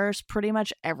Spider-Verse, pretty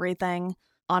much everything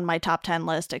on my top 10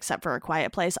 list, except for A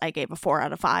Quiet Place, I gave a 4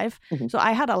 out of 5. Mm-hmm. So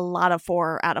I had a lot of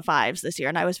 4 out of 5s this year,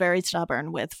 and I was very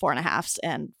stubborn with 4.5s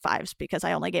and 5s because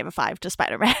I only gave a 5 to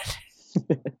Spider-Man.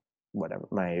 Whatever.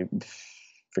 My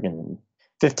freaking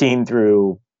 15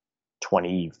 through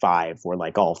 25 were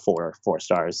like all 4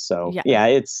 stars. So yeah,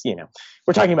 it's, you know,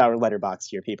 we're talking about Letterboxd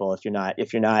here, people. If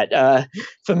you're not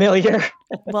familiar,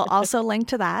 we'll also link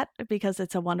to that because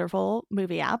it's a wonderful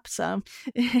movie app. So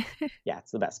yeah,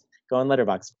 it's the best. Go on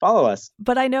Letterboxd, follow us.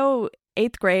 But I know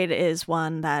Eighth Grade is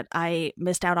one that I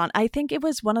missed out on. I think it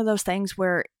was one of those things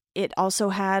where it also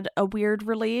had a weird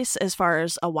release as far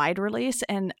as a wide release.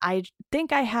 And I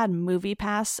think I had Movie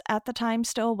Pass at the time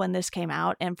still when this came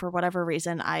out. And for whatever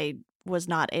reason, I was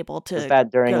not able to. Was that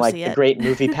during like the great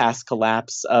Movie Pass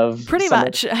collapse of pretty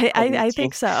much? I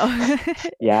think so.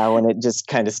 Yeah, when it just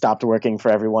kind of stopped working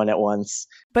for everyone at once.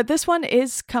 But this one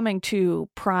is coming to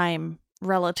Prime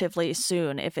relatively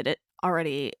soon if it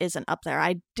already isn't up there.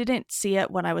 I didn't see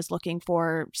it when I was looking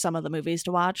for some of the movies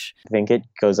to watch. I think it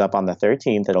goes up on the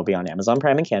 13th. It'll be on Amazon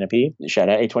Prime and Canopy. Shout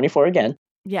out A24 again.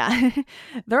 Yeah,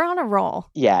 they're on a roll.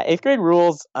 Yeah, Eighth Grade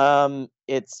rules.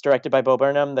 It's directed by Bo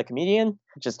Burnham, the comedian.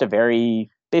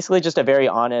 Basically just a very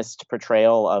honest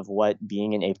portrayal of what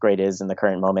being in eighth grade is in the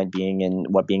current moment,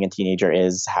 what being a teenager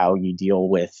is, how you deal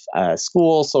with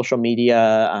school, social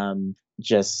media,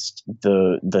 just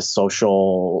the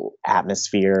social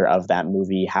atmosphere of that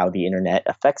movie, how the internet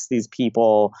affects these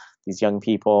young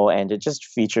people. And it just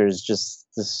features just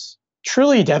this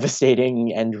truly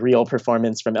devastating and real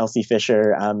performance from Elsie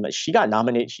Fisher. She got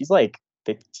nominated. She's like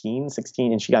 15,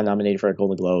 16, and she got nominated for a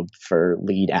Golden Globe for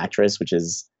lead actress, which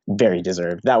is very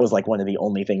deserved. That was like one of the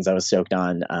only things I was stoked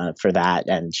on for that.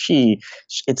 And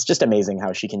it's just amazing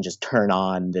how she can just turn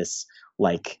on this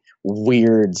like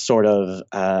weird sort of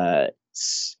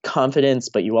confidence,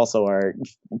 but you also are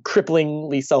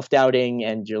cripplingly self-doubting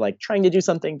and you're like trying to do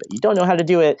something but you don't know how to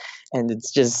do it, and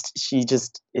she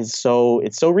just is so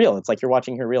real. It's like you're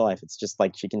watching her real life. It's just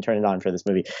like she can turn it on for this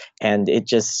movie, and it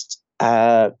just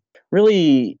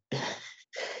really,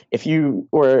 if you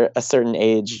were a certain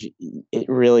age, it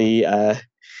really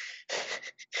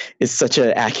is such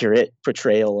an accurate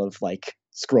portrayal of like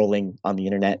scrolling on the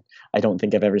internet. I don't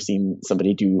think I've ever seen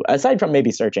somebody do, aside from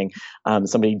maybe searching,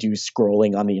 somebody do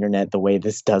scrolling on the internet the way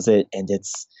this does it. And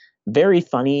it's very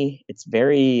funny. It's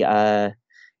very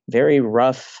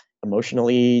rough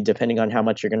emotionally, depending on how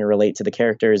much you're going to relate to the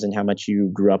characters and how much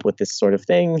you grew up with this sort of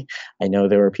thing. I know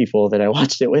there were people that I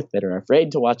watched it with that are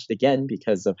afraid to watch it again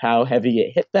because of how heavy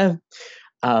it hit them.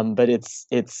 But it's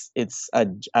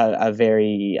a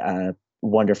very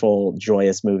wonderful,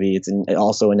 joyous movie. It's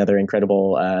also another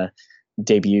incredible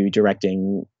debut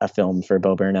directing a film for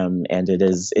Bo Burnham, and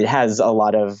it has a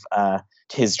lot of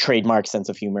his trademark sense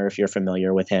of humor. If you're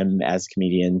familiar with him as a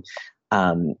comedian,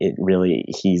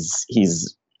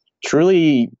 he's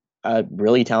truly a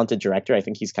really talented director. I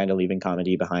think he's kind of leaving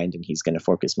comedy behind, and he's going to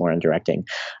focus more on directing.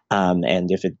 And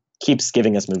if it keeps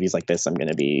giving us movies like this, I'm going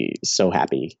to be so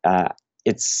happy.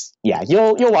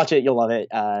 You'll watch it, you'll love it.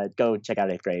 Go check out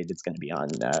 8th Grade. It's going to be on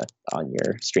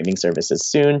your streaming services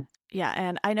soon. Yeah,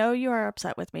 and I know you are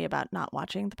upset with me about not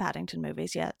watching the Paddington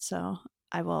movies yet, so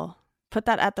I will put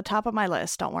that at the top of my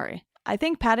list. Don't worry. I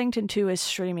think Paddington 2 is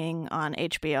streaming on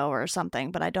HBO or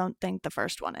something, but I don't think the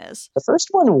first one is. The first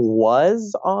one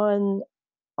was on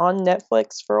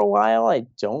Netflix for a while. I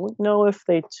don't know if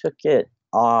they took it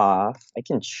off. I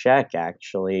can check,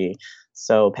 actually.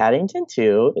 So Paddington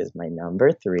 2 is my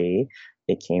number 3.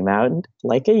 It came out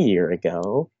like a year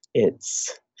ago.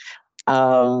 It's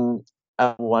a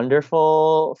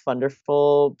wonderful,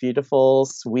 wonderful, beautiful,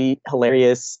 sweet,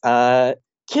 hilarious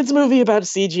kids movie about a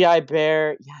CGI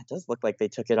bear. Yeah, it does look like they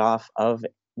took it off of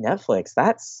Netflix.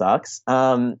 That sucks.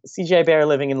 CGI bear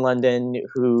living in London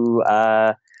who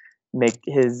make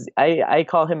his I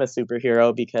call him a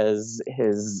superhero because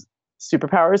his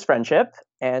superpower is friendship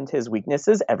and his weakness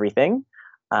is everything.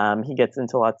 He gets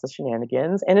into lots of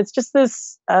shenanigans, and it's just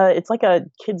this it's like a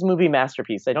kids movie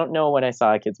masterpiece. I don't know when I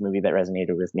saw a kids movie that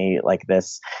resonated with me like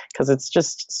this, because it's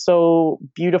just so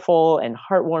beautiful and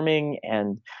heartwarming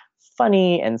and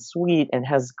funny and sweet and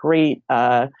has great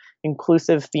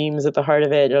inclusive themes at the heart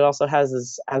of it. It also has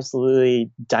this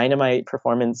absolutely dynamite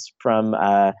performance from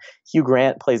Hugh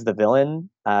Grant plays the villain.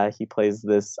 He plays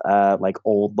this like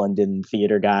old London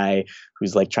theater guy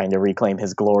who's like trying to reclaim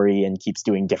his glory and keeps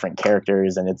doing different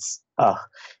characters, and it's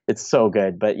so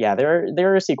good. But yeah,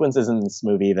 there are sequences in this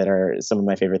movie that are some of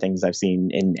my favorite things I've seen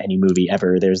in any movie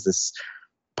ever. There's this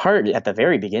part at the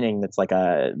very beginning that's like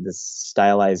this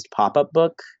stylized pop-up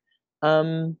book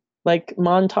like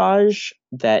montage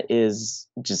that is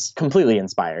just completely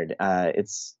inspired. I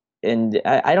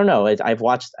don't know. I've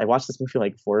watched this movie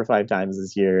like 4 or 5 times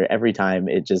this year. Every time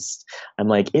I'm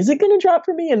like, is it going to drop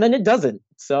for me? And then it doesn't.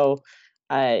 So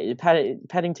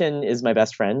Paddington is my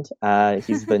best friend.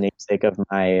 He's the namesake of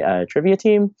my trivia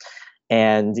team.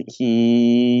 And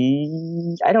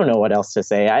I don't know what else to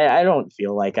say. I don't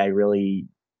feel like I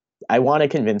want to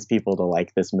convince people to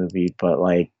like this movie, but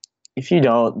like, if you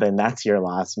don't, then that's your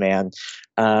loss, man.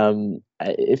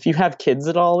 If you have kids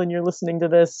at all and you're listening to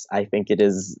this, I think it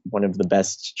is one of the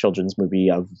best children's movie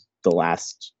of the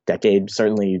last decade,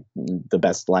 certainly the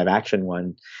best live action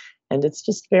one. And it's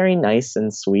just very nice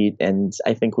and sweet. And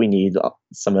I think we need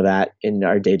some of that in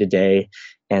our day to day.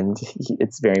 And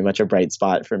it's very much a bright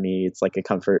spot for me. It's like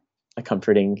a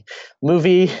comforting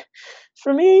movie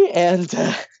for me. And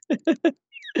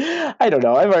I don't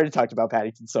know. I've already talked about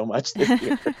Paddington so much this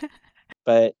year.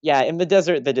 But yeah, in the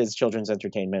desert that is children's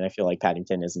entertainment, I feel like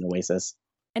Paddington is an oasis.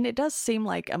 And it does seem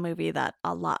like a movie that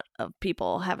a lot of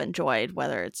people have enjoyed,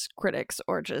 whether it's critics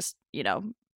or just,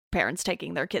 parents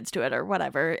taking their kids to it or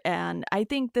whatever. And I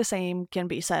think the same can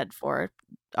be said for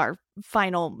our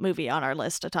final movie on our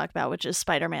list to talk about, which is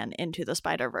Spider-Man Into the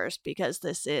Spider-Verse, because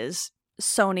this is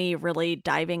Sony really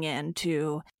diving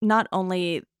into not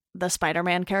only the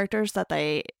Spider-Man characters that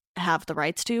they have the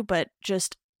rights to, but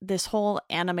just this whole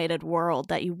animated world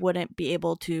that you wouldn't be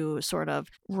able to sort of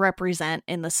represent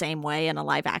in the same way in a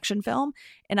live action film.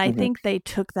 And I think they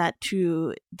took that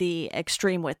to the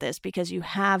extreme with this, because you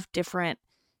have different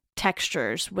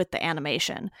textures with the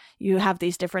animation. You have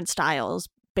these different styles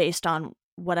based on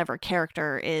whatever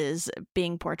character is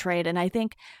being portrayed. And I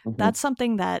think that's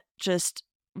something that just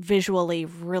visually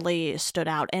really stood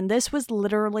out. And this was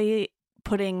literally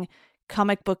putting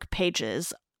comic book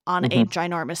pages on a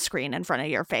ginormous screen in front of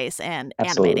your face and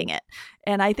animating it.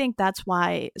 And I think that's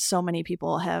why so many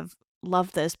people have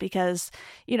loved this, because,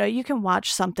 you can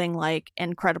watch something like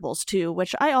Incredibles 2,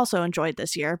 which I also enjoyed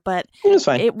this year, but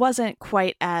it wasn't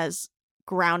quite as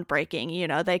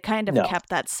groundbreaking. They kind of kept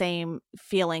that same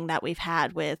feeling that we've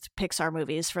had with Pixar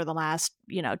movies for the last,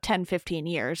 10, 15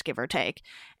 years, give or take.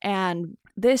 And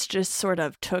this just sort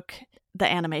of took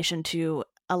the animation to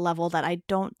a level that I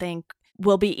don't think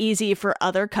will be easy for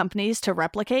other companies to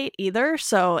replicate either.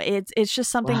 So it's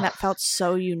just something that felt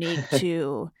so unique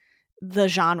to the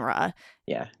genre.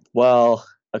 Yeah. Well,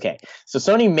 okay. So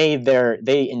Sony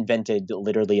they invented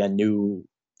literally a new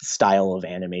style of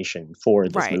animation for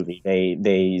this movie.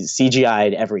 They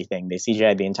CGI'd everything. They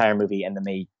CGI'd the entire movie, and then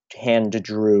they hand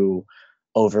drew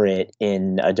over it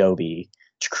in Adobe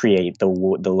to create the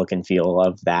look and feel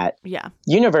of that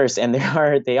universe. And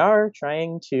they are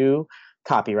trying to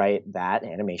copyright that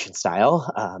animation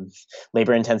style,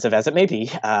 labor intensive as it may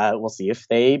be. We'll see if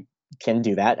they can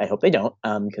do that. I hope they don't,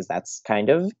 because that's kind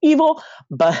of evil.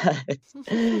 But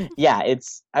yeah,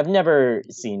 I've never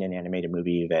seen an animated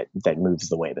movie that moves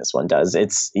the way this one does.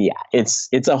 It's in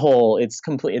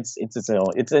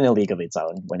a league of its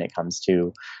own when it comes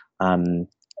to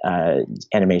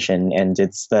animation, and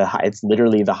it's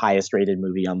literally the highest rated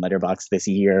movie on Letterboxd this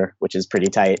year, which is pretty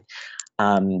tight.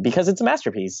 Because it's a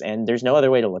masterpiece, and there's no other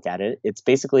way to look at it. It's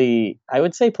basically, I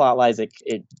would say plot-wise,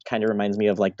 it kind of reminds me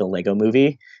of like the Lego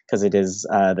Movie, because it is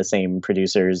the same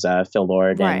producers, Phil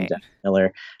Lord and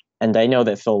Miller. And I know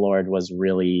that Phil Lord was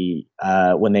really,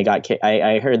 when they got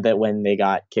I heard that when they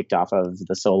got kicked off of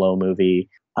the Solo movie,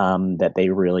 that they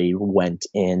really went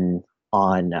in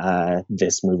on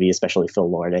this movie, especially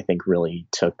Phil Lord, I think really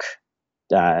took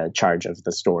charge of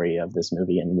the story of this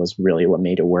movie and was really what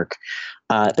made it work.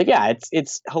 But yeah,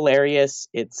 it's hilarious.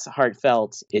 It's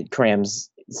heartfelt. It crams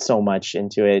so much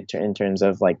into it in terms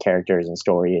of like characters and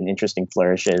story and interesting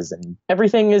flourishes, and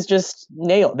everything is just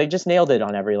nailed. They just nailed it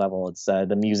on every level. It's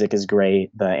the music is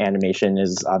great. The animation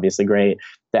is obviously great.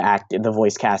 The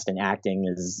voice cast and acting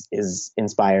is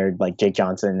inspired. Like Jake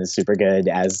Johnson is super good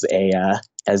as a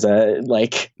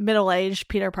like middle-aged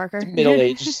Peter Parker,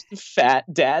 middle-aged fat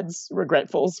dad's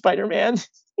regretful Spider-Man.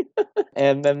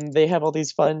 And then they have all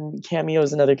these fun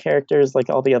cameos and other characters, like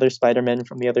all the other Spider-Men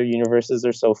from the other universes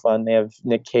are so fun. They have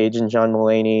Nick Cage and John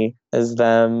Mulaney as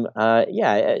them. I've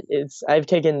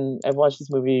watched this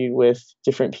movie with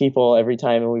different people every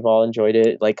time, and we've all enjoyed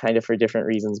it, like kind of for different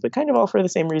reasons, but kind of all for the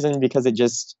same reason, because it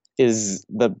just is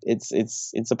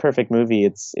it's a perfect movie.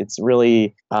 It's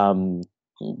really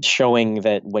showing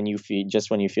that when you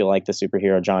feel like the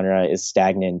superhero genre is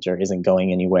stagnant or isn't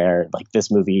going anywhere, like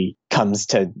this movie comes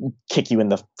to kick you in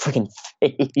the freaking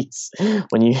face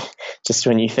when you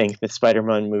think the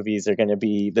Spider-Man movies are going to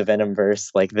be the Venomverse,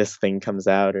 like this thing comes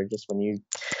out, or just when you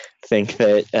think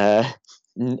that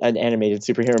an animated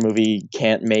superhero movie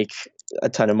can't make a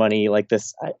ton of money like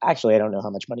this. I don't know how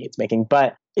much money it's making,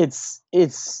 but it's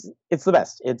the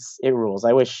best. It rules.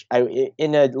 I wish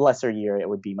in a lesser year it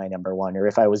would be my number one, or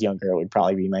if I was younger it would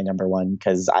probably be my number one,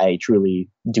 because I truly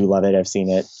do love it. I've seen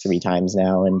it 3 times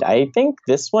now, and I think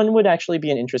this one would actually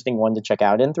be an interesting one to check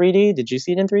out in 3D. Did you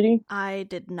see it in 3D? I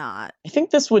did not. I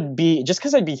think this would be, just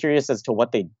because I'd be curious as to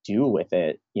what they do with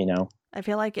it, you know. I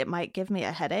feel like it might give me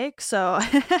a headache, so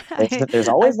there's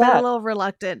always I've been a little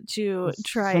reluctant to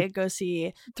try and go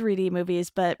see 3D movies,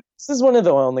 but this is one of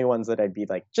the only ones that I'd be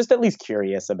like just at least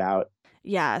curious about.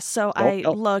 Yeah, so I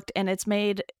looked, and it's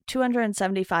made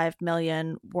 $275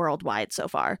 million worldwide so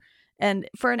far. And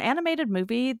for an animated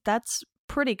movie, that's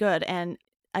pretty good. And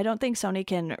I don't think Sony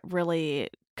can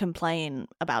really complain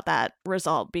about that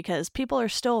result, because people are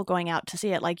still going out to see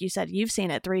it. Like you said, you've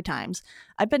seen it 3 times.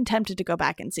 I've been tempted to go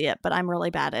back and see it, but I'm really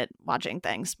bad at watching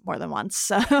things more than once.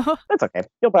 So that's okay.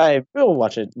 We'll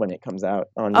watch it when it comes out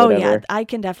on whatever. Yeah, I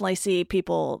can definitely see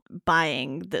people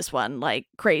buying this one like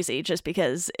crazy, just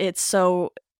because it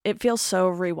feels so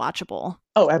rewatchable.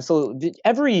 Oh, absolutely.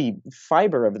 Every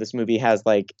fiber of this movie has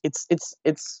like,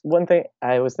 it's one thing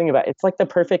I was thinking about. It's like the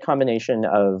perfect combination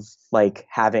of like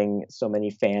having so many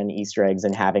fan Easter eggs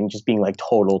and having just being like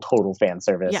total fan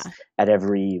service at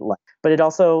every, but it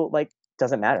also like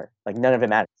doesn't matter. Like none of it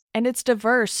matters. And it's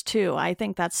diverse too. I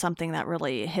think that's something that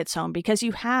really hits home, because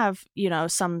you have,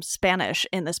 some Spanish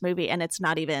in this movie and it's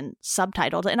not even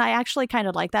subtitled. And I actually kind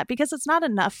of like that, because it's not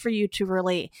enough for you to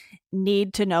really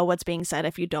need to know what's being said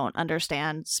if you don't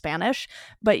understand Spanish,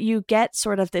 but you get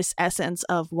sort of this essence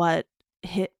of what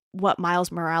Miles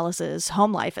Morales'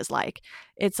 home life is like.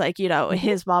 It's like,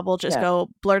 his mom will just go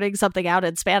blurting something out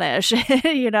in Spanish,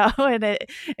 and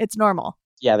it's normal.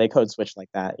 Yeah, they code switch like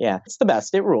that. Yeah, it's the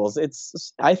best. It rules.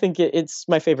 I think it's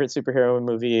my favorite superhero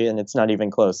movie, and it's not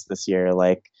even close this year.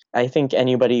 Like, I think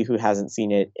anybody who hasn't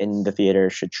seen it in the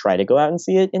theater should try to go out and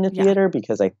see it in the theater,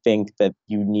 because I think that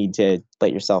you need to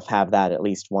let yourself have that at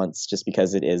least once, just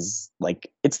because it is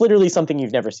like, it's literally something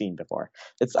you've never seen before.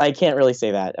 I can't really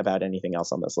say that about anything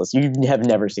else on this list. You have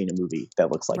never seen a movie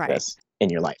that looks like this in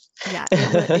your life. Yeah,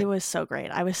 it was so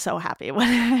great. I was so happy when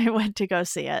I went to go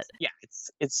see it. Yeah,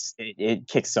 it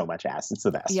kicks so much ass. It's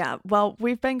the best. Yeah, well,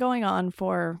 we've been going on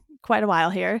for quite a while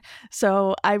here,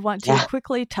 so I want to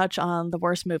quickly touch on the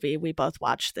worst movie we both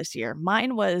watched this year.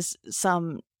 Mine was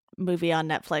some movie on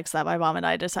Netflix that my mom and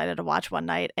I decided to watch one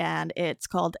night, and it's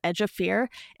called Edge of Fear.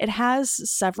 It has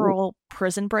several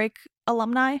Prison Break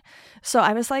alumni, so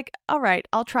I was like, all right,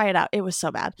 I'll try it out. It was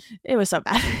so bad. I was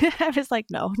like,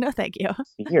 no thank you.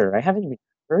 Fear, I haven't even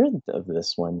heard of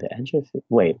this one. The Edge of Fear.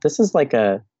 Wait, this is like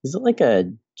a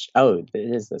oh, it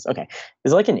is this. Okay.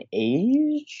 Is it like an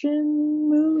Asian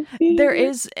movie? There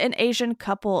is an Asian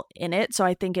couple in it, so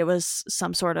I think it was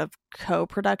some sort of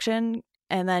co-production.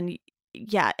 And then,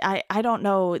 yeah, I don't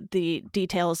know the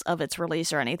details of its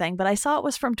release or anything, but I saw it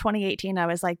was from 2018. I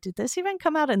was like, did this even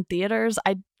come out in theaters?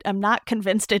 I'm not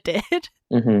convinced it did.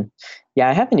 Mm-hmm. Yeah,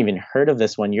 I haven't even heard of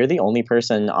this one. You're the only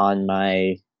person on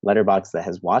my Letterboxd that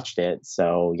has watched it,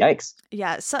 so yikes.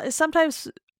 Yeah, so sometimes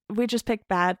we just pick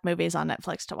bad movies on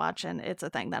Netflix to watch, and it's a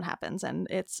thing that happens, and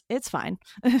it's fine.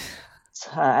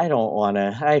 I don't want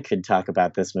to. I could talk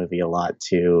about this movie a lot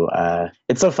too.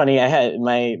 It's so funny. I had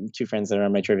my two friends that are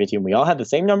on my trivia team. We all had the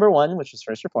same number one, which was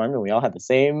First Reformed, and we all had the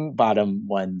same bottom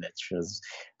one, which was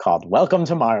called Welcome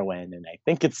to Marwen. And I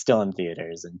think it's still in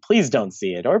theaters. And please don't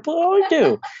see it, or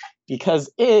do,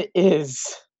 because it is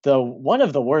one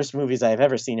of the worst movies I've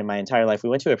ever seen in my entire life. We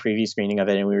went to a preview screening of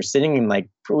it, and we were sitting in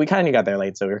we kind of got there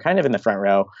late, so we were kind of in the front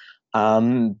row.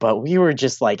 But we were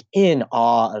just like in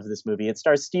awe of this movie. It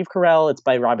stars Steve Carell. It's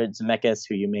by Robert Zemeckis,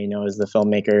 who you may know as the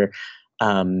filmmaker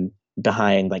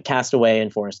behind like Castaway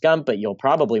and Forrest Gump, but you'll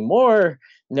probably more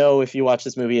know if you watch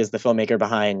this movie as the filmmaker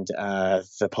behind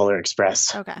The Polar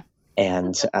Express. Okay.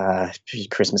 And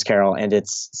Christmas Carol. And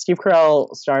it's Steve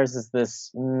Carell stars as this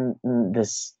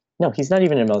no, he's not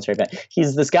even a military vet.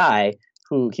 He's this guy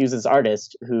he was this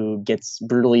artist who gets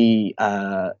brutally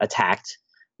attacked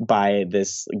by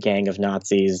this gang of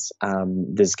Nazis,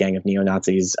 this gang of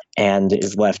neo-Nazis, and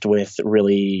is left with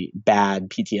really bad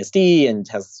PTSD and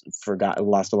has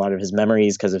lost a lot of his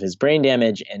memories because of his brain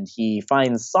damage. And he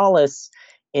finds solace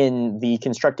in the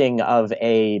constructing of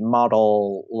a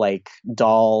model, like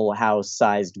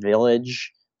dollhouse-sized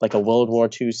village, like a World War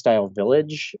II style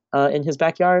village in his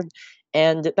backyard.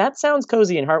 And that sounds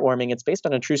cozy and heartwarming. It's based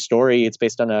on a true story. It's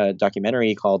based on a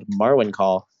documentary called Marwen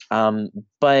Call.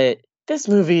 But this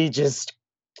movie just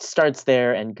starts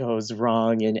there and goes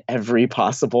wrong in every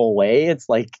possible way. It's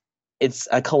like it's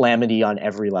a calamity on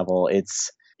every level.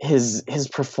 It's his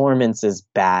performance is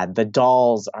bad. The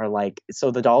dolls are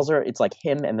it's like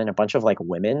him and then a bunch of like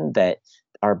women that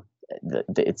are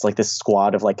it's like this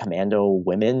squad of like commando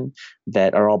women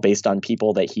that are all based on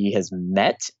people that he has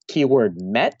met, keyword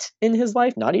met, in his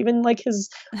life, not even like his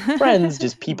friends,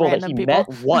 just people that he met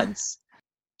once.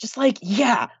 Just like,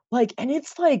 yeah, like, and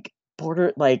it's like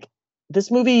this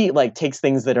movie like takes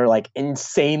things that are like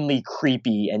insanely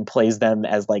creepy and plays them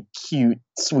as like cute,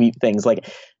 sweet things. Like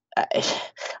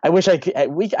I wish I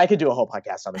could do a whole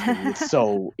podcast on this movie.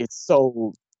 It's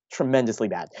so tremendously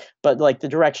bad. But like the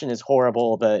direction is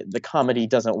horrible. The comedy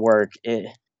doesn't work.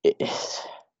 It's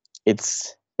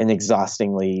an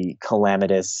exhaustingly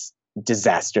calamitous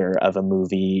disaster of a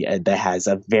movie that has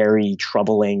a very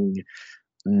troubling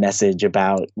message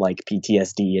about like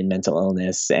PTSD and mental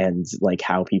illness and like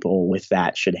how people with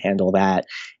that should handle that.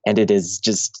 And it is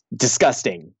just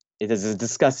disgusting. It is a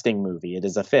disgusting movie. It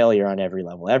is a failure on every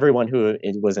level. Everyone who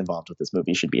was involved with this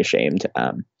movie should be ashamed.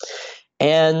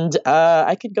 And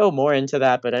I could go more into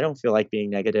that, but I don't feel like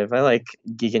being negative. I like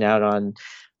geeking out on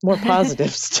more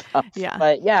positive stuff. Yeah.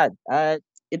 But yeah,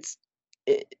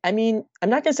 I mean,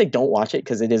 I'm not going to say don't watch it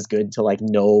because it is good to like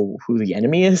know who the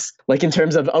enemy is. Like in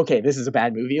terms of, okay, this is a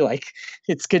bad movie. Like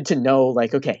it's good to know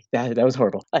like, okay, that was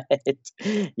horrible. But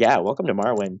yeah, Welcome to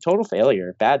Marwen. Total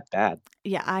failure. Bad.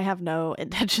 Yeah, I have no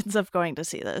intentions of going to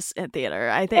see this in theater.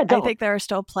 I think there are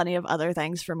still plenty of other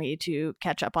things for me to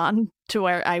catch up on to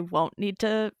where I won't need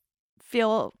to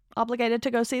feel obligated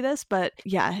to go see this. But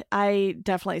yeah, I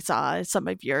definitely saw some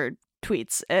of your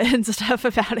tweets and stuff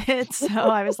about it, so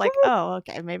I was like, oh,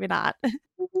 okay, maybe not.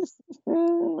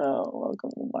 No,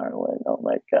 Welcome to Marwen. Oh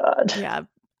my god. Yeah,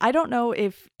 I don't know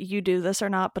if you do this or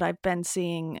not, but I've been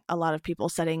seeing a lot of people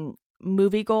setting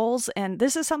movie goals, and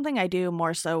this is something I do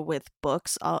more so with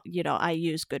books. I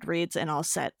use Goodreads and I'll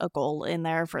set a goal in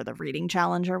there for the reading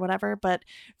challenge or whatever, but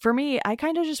for me, I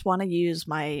kind of just want to use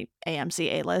my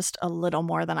AMC A-list a little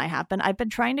more than I have been. I've been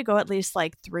trying to go at least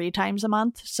like 3 times a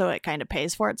month, so it kind of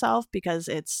pays for itself because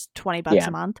it's $20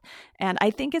 a month, and I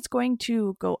think it's going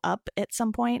to go up at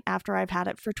some point after I've had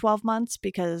it for 12 months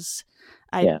because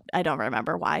I don't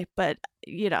remember why, but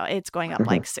it's going up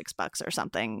like $6 or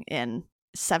something in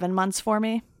 7 months for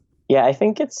me. Yeah, I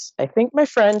think my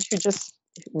friend who just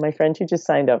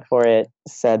signed up for it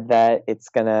said that it's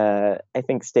gonna, I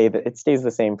think, it stays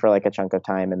the same for like a chunk of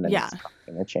time, and then Yeah. it's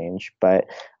probably gonna change. But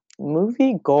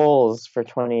movie goals for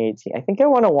 2018, I think I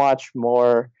want to watch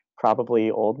more probably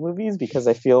old movies, because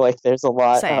I feel like there's a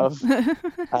lot Same.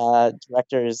 of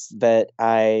directors that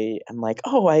I am like,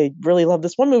 oh, I really love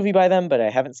this one movie by them, but I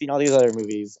haven't seen all these other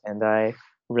movies, and I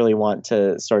really want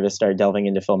to sort of start delving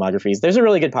into filmographies. There's a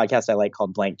really good podcast I like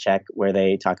called Blank Check, where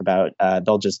they talk about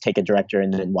they'll just take a director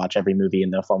and then watch every movie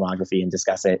in the filmography and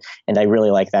discuss it. And I really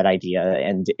like that idea,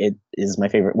 and it is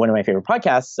one of my favorite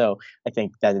podcasts. So I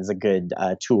think that is a good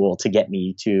tool to get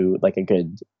me to like a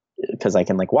good, because I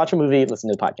can like watch a movie,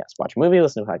 listen to the podcast, watch a movie,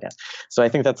 listen to the podcast. So I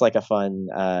think that's like a fun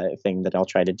thing that I'll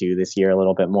try to do this year a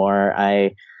little bit more.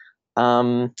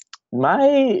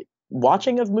 My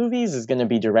watching of movies is going to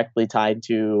be directly tied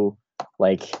to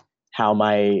like how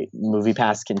my movie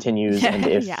pass continues, and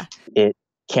if it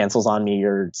cancels on me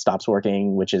or stops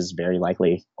working, which is very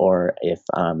likely, or if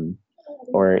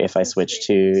I switch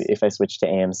to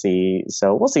AMC.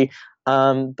 So we'll see.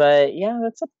 But yeah,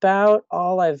 that's about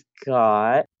all I've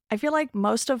got. I feel like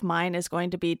most of mine is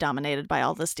going to be dominated by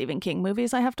all the Stephen King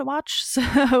movies I have to watch. So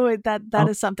that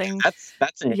is something. That's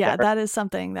that is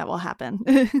something that will happen.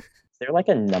 Is there like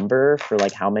a number for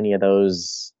like how many of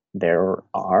those there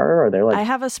are? Or they're like, I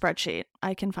have a spreadsheet.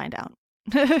 I can find out.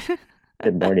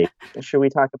 Good morning. Should we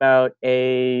talk about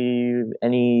I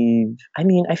mean,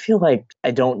 I feel like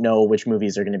I don't know which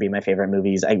movies are going to be my favorite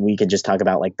movies. We could just talk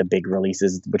about like the big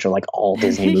releases, which are like all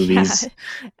Disney movies.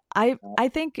 I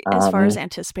think as far as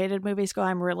anticipated movies go,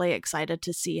 I'm really excited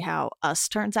to see how Us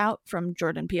turns out from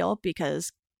Jordan Peele,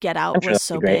 because Get Out was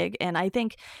so big. And I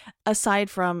think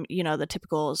aside from, the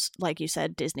typicals, like you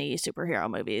said, Disney superhero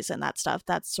movies and that stuff,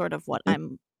 that's sort of what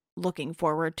I'm looking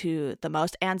forward to the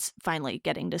most, and finally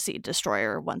getting to see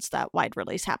Destroyer once that wide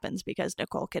release happens, because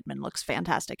Nicole Kidman looks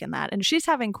fantastic in that, and she's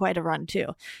having quite a run too.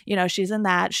 She's in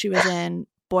that. She was in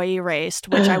Boy Erased,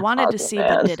 which I wanted to see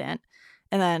but didn't,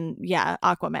 and then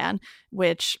Aquaman,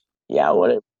 which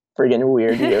what a friggin'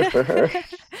 weird year for her.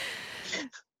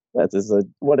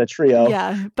 What a trio.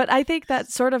 Yeah, but I think that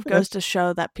sort of goes to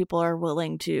show that people are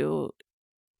willing to,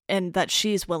 and that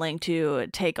she's willing to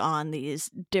take on these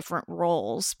different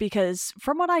roles, because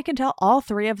from what I can tell, all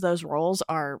three of those roles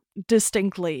are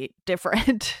distinctly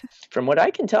different. From what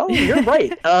I can tell, you're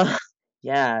right.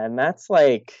 Yeah, and that's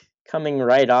like coming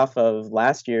right off of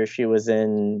last year. She was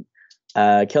in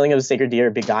Killing of a Sacred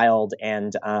Deer, Beguiled,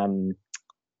 and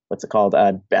what's it called?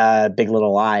 Big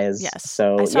Little Lies. Yes.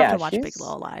 So I still have to watch Big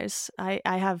Little Lies. I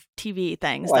have TV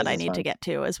things that I need to get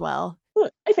to as well.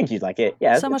 I think you'd like it.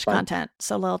 Yeah. So much content,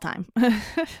 so little time.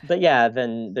 But yeah,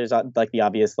 then there's like the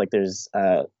obvious, like there's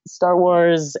Star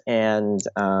Wars, and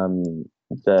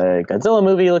the Godzilla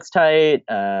movie looks tight.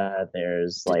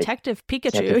 There's like Detective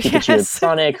Pikachu, yes. And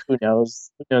Sonic. Who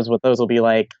knows what those will be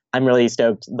like. I'm really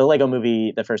stoked. The Lego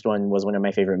movie, the first one, was one of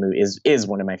my favorite movies. Is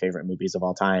one of my favorite movies of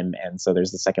all time. And so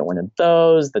there's the second one of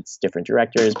those. That's different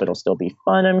directors, but it'll still be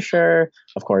fun, I'm sure.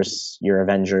 Of course, your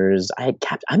Avengers.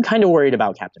 I'm kind of worried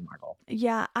about Captain Marvel.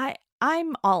 Yeah,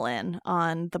 I'm all in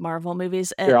on the Marvel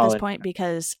movies at this point,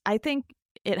 because I think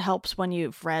it helps when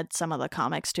you've read some of the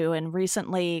comics too. And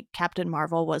recently, Captain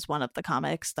Marvel was one of the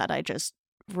comics that I just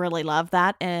really love,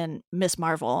 that, and Miss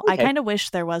Marvel. Okay. I kind of wish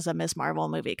there was a Miss Marvel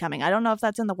movie coming. I don't know if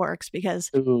that's in the works, because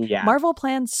Marvel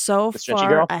plans so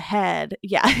far ahead.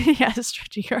 Yeah,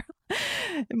 Stretchy Girl.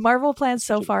 Marvel plans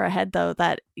so far ahead, though,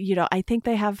 that I think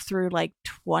they have through like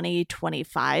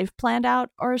 2025 planned out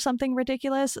or something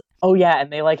ridiculous. Oh yeah,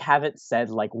 and they like haven't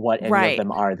said like what any of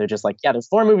them are. They're just like, there's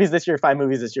 4 movies this year, 5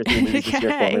 movies this year, 3 movies this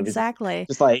year, 4 movies. Exactly.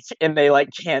 Just like, and they like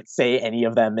can't say any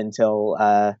of them until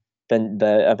then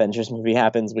the Avengers movie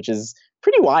happens, which is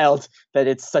pretty wild that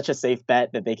it's such a safe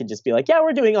bet that they can just be like,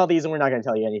 we're doing all these and we're not going to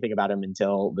tell you anything about them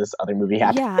until this other movie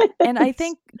happens. Yeah, and I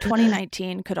think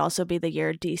 2019 could also be the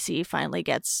year DC finally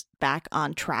gets back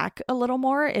on track a little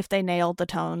more, if they nailed the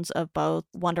tones of both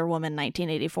Wonder Woman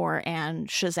 1984 and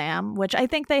Shazam, which I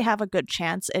think they have a good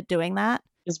chance at doing that.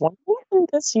 Is Wonder Woman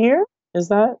this year? Is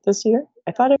that this year?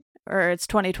 I thought it... Or it's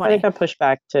 2020. I think I pushed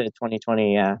back to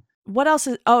 2020, yeah. What else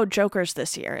is... Joker's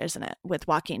this year, isn't it? With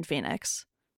Joaquin Phoenix.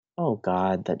 Oh,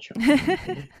 God, that Joker.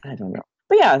 I don't know.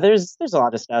 But yeah, there's a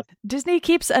lot of stuff. Disney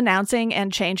keeps announcing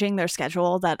and changing their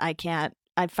schedule that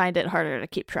I find it harder to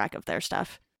keep track of their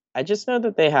stuff. I just know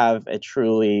that they have a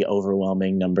truly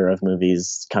overwhelming number of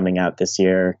movies coming out this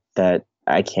year that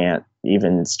I can't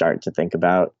even start to think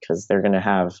about, because they're going to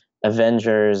have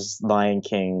Avengers, Lion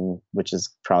King, which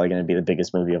is probably going to be the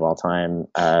biggest movie of all time,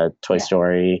 Toy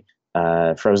Story,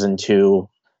 Frozen 2,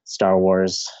 Star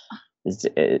Wars.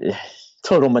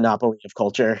 Total monopoly of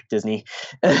culture, Disney.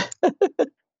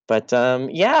 But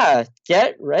yeah,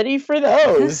 get ready for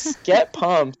those. Get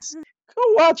pumped. Go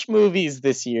watch movies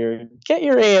this year. Get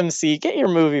your AMC, get your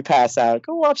movie pass out.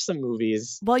 Go watch some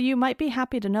movies. Well, you might be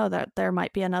happy to know that there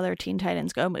might be another Teen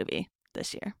Titans Go movie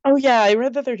this year. Oh yeah, I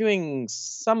read that they're doing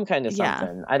some kind of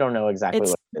something. Yeah. I don't know exactly what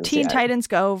it is. Teen Titans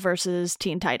Go versus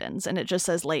Teen Titans, and it just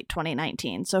says late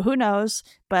 2019. So who knows?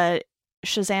 But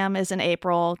Shazam is in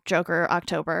April, Joker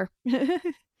October.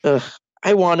 Ugh,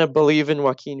 I want to believe in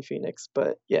Joaquin Phoenix,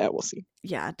 but yeah, we'll see.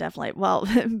 Yeah, definitely. Well,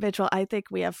 Mitchell, I think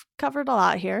we have covered a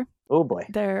lot here. Oh boy.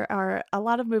 There are a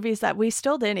lot of movies that we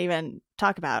still didn't even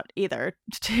talk about either,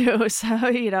 too. So,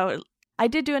 you know, I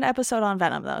did do an episode on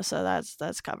Venom, though, so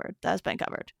that's covered. That's been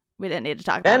covered. We didn't need to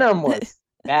talk about it. Venom was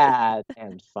bad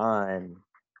and fun.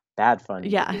 Bad fun.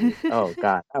 Yeah. Movie. Oh,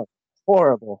 God. That was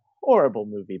horrible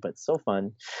movie, but so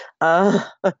fun. But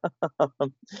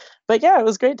yeah, it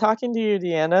was great talking to you,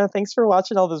 Deanna. Thanks for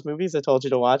watching all those movies I told you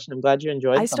to watch, and I'm glad you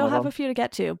enjoyed them. I still have a few to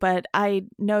get to, but I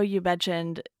know you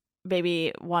mentioned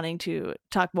maybe wanting to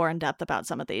talk more in depth about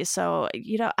some of these. So,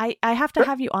 you know, I have to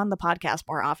have you on the podcast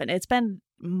more often. It's been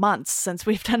months since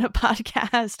we've done a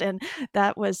podcast, and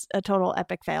that was a total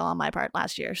epic fail on my part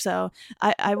last year. So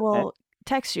I will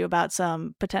text you about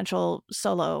some potential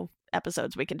solo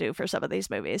episodes we can do for some of these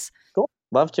movies. Cool.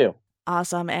 Love to.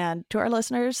 Awesome. And to our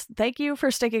listeners, thank you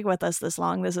for sticking with us this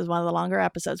long. This is one of the longer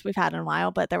episodes we've had in a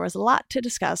while, but there was a lot to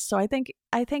discuss. So I think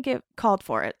it called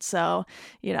for it. So,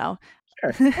 you know,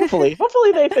 sure.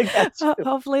 Hopefully they think that's true.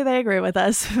 Hopefully they agree with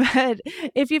us. But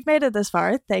if you've made it this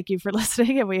far, thank you for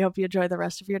listening, and we hope you enjoy the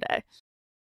rest of your day.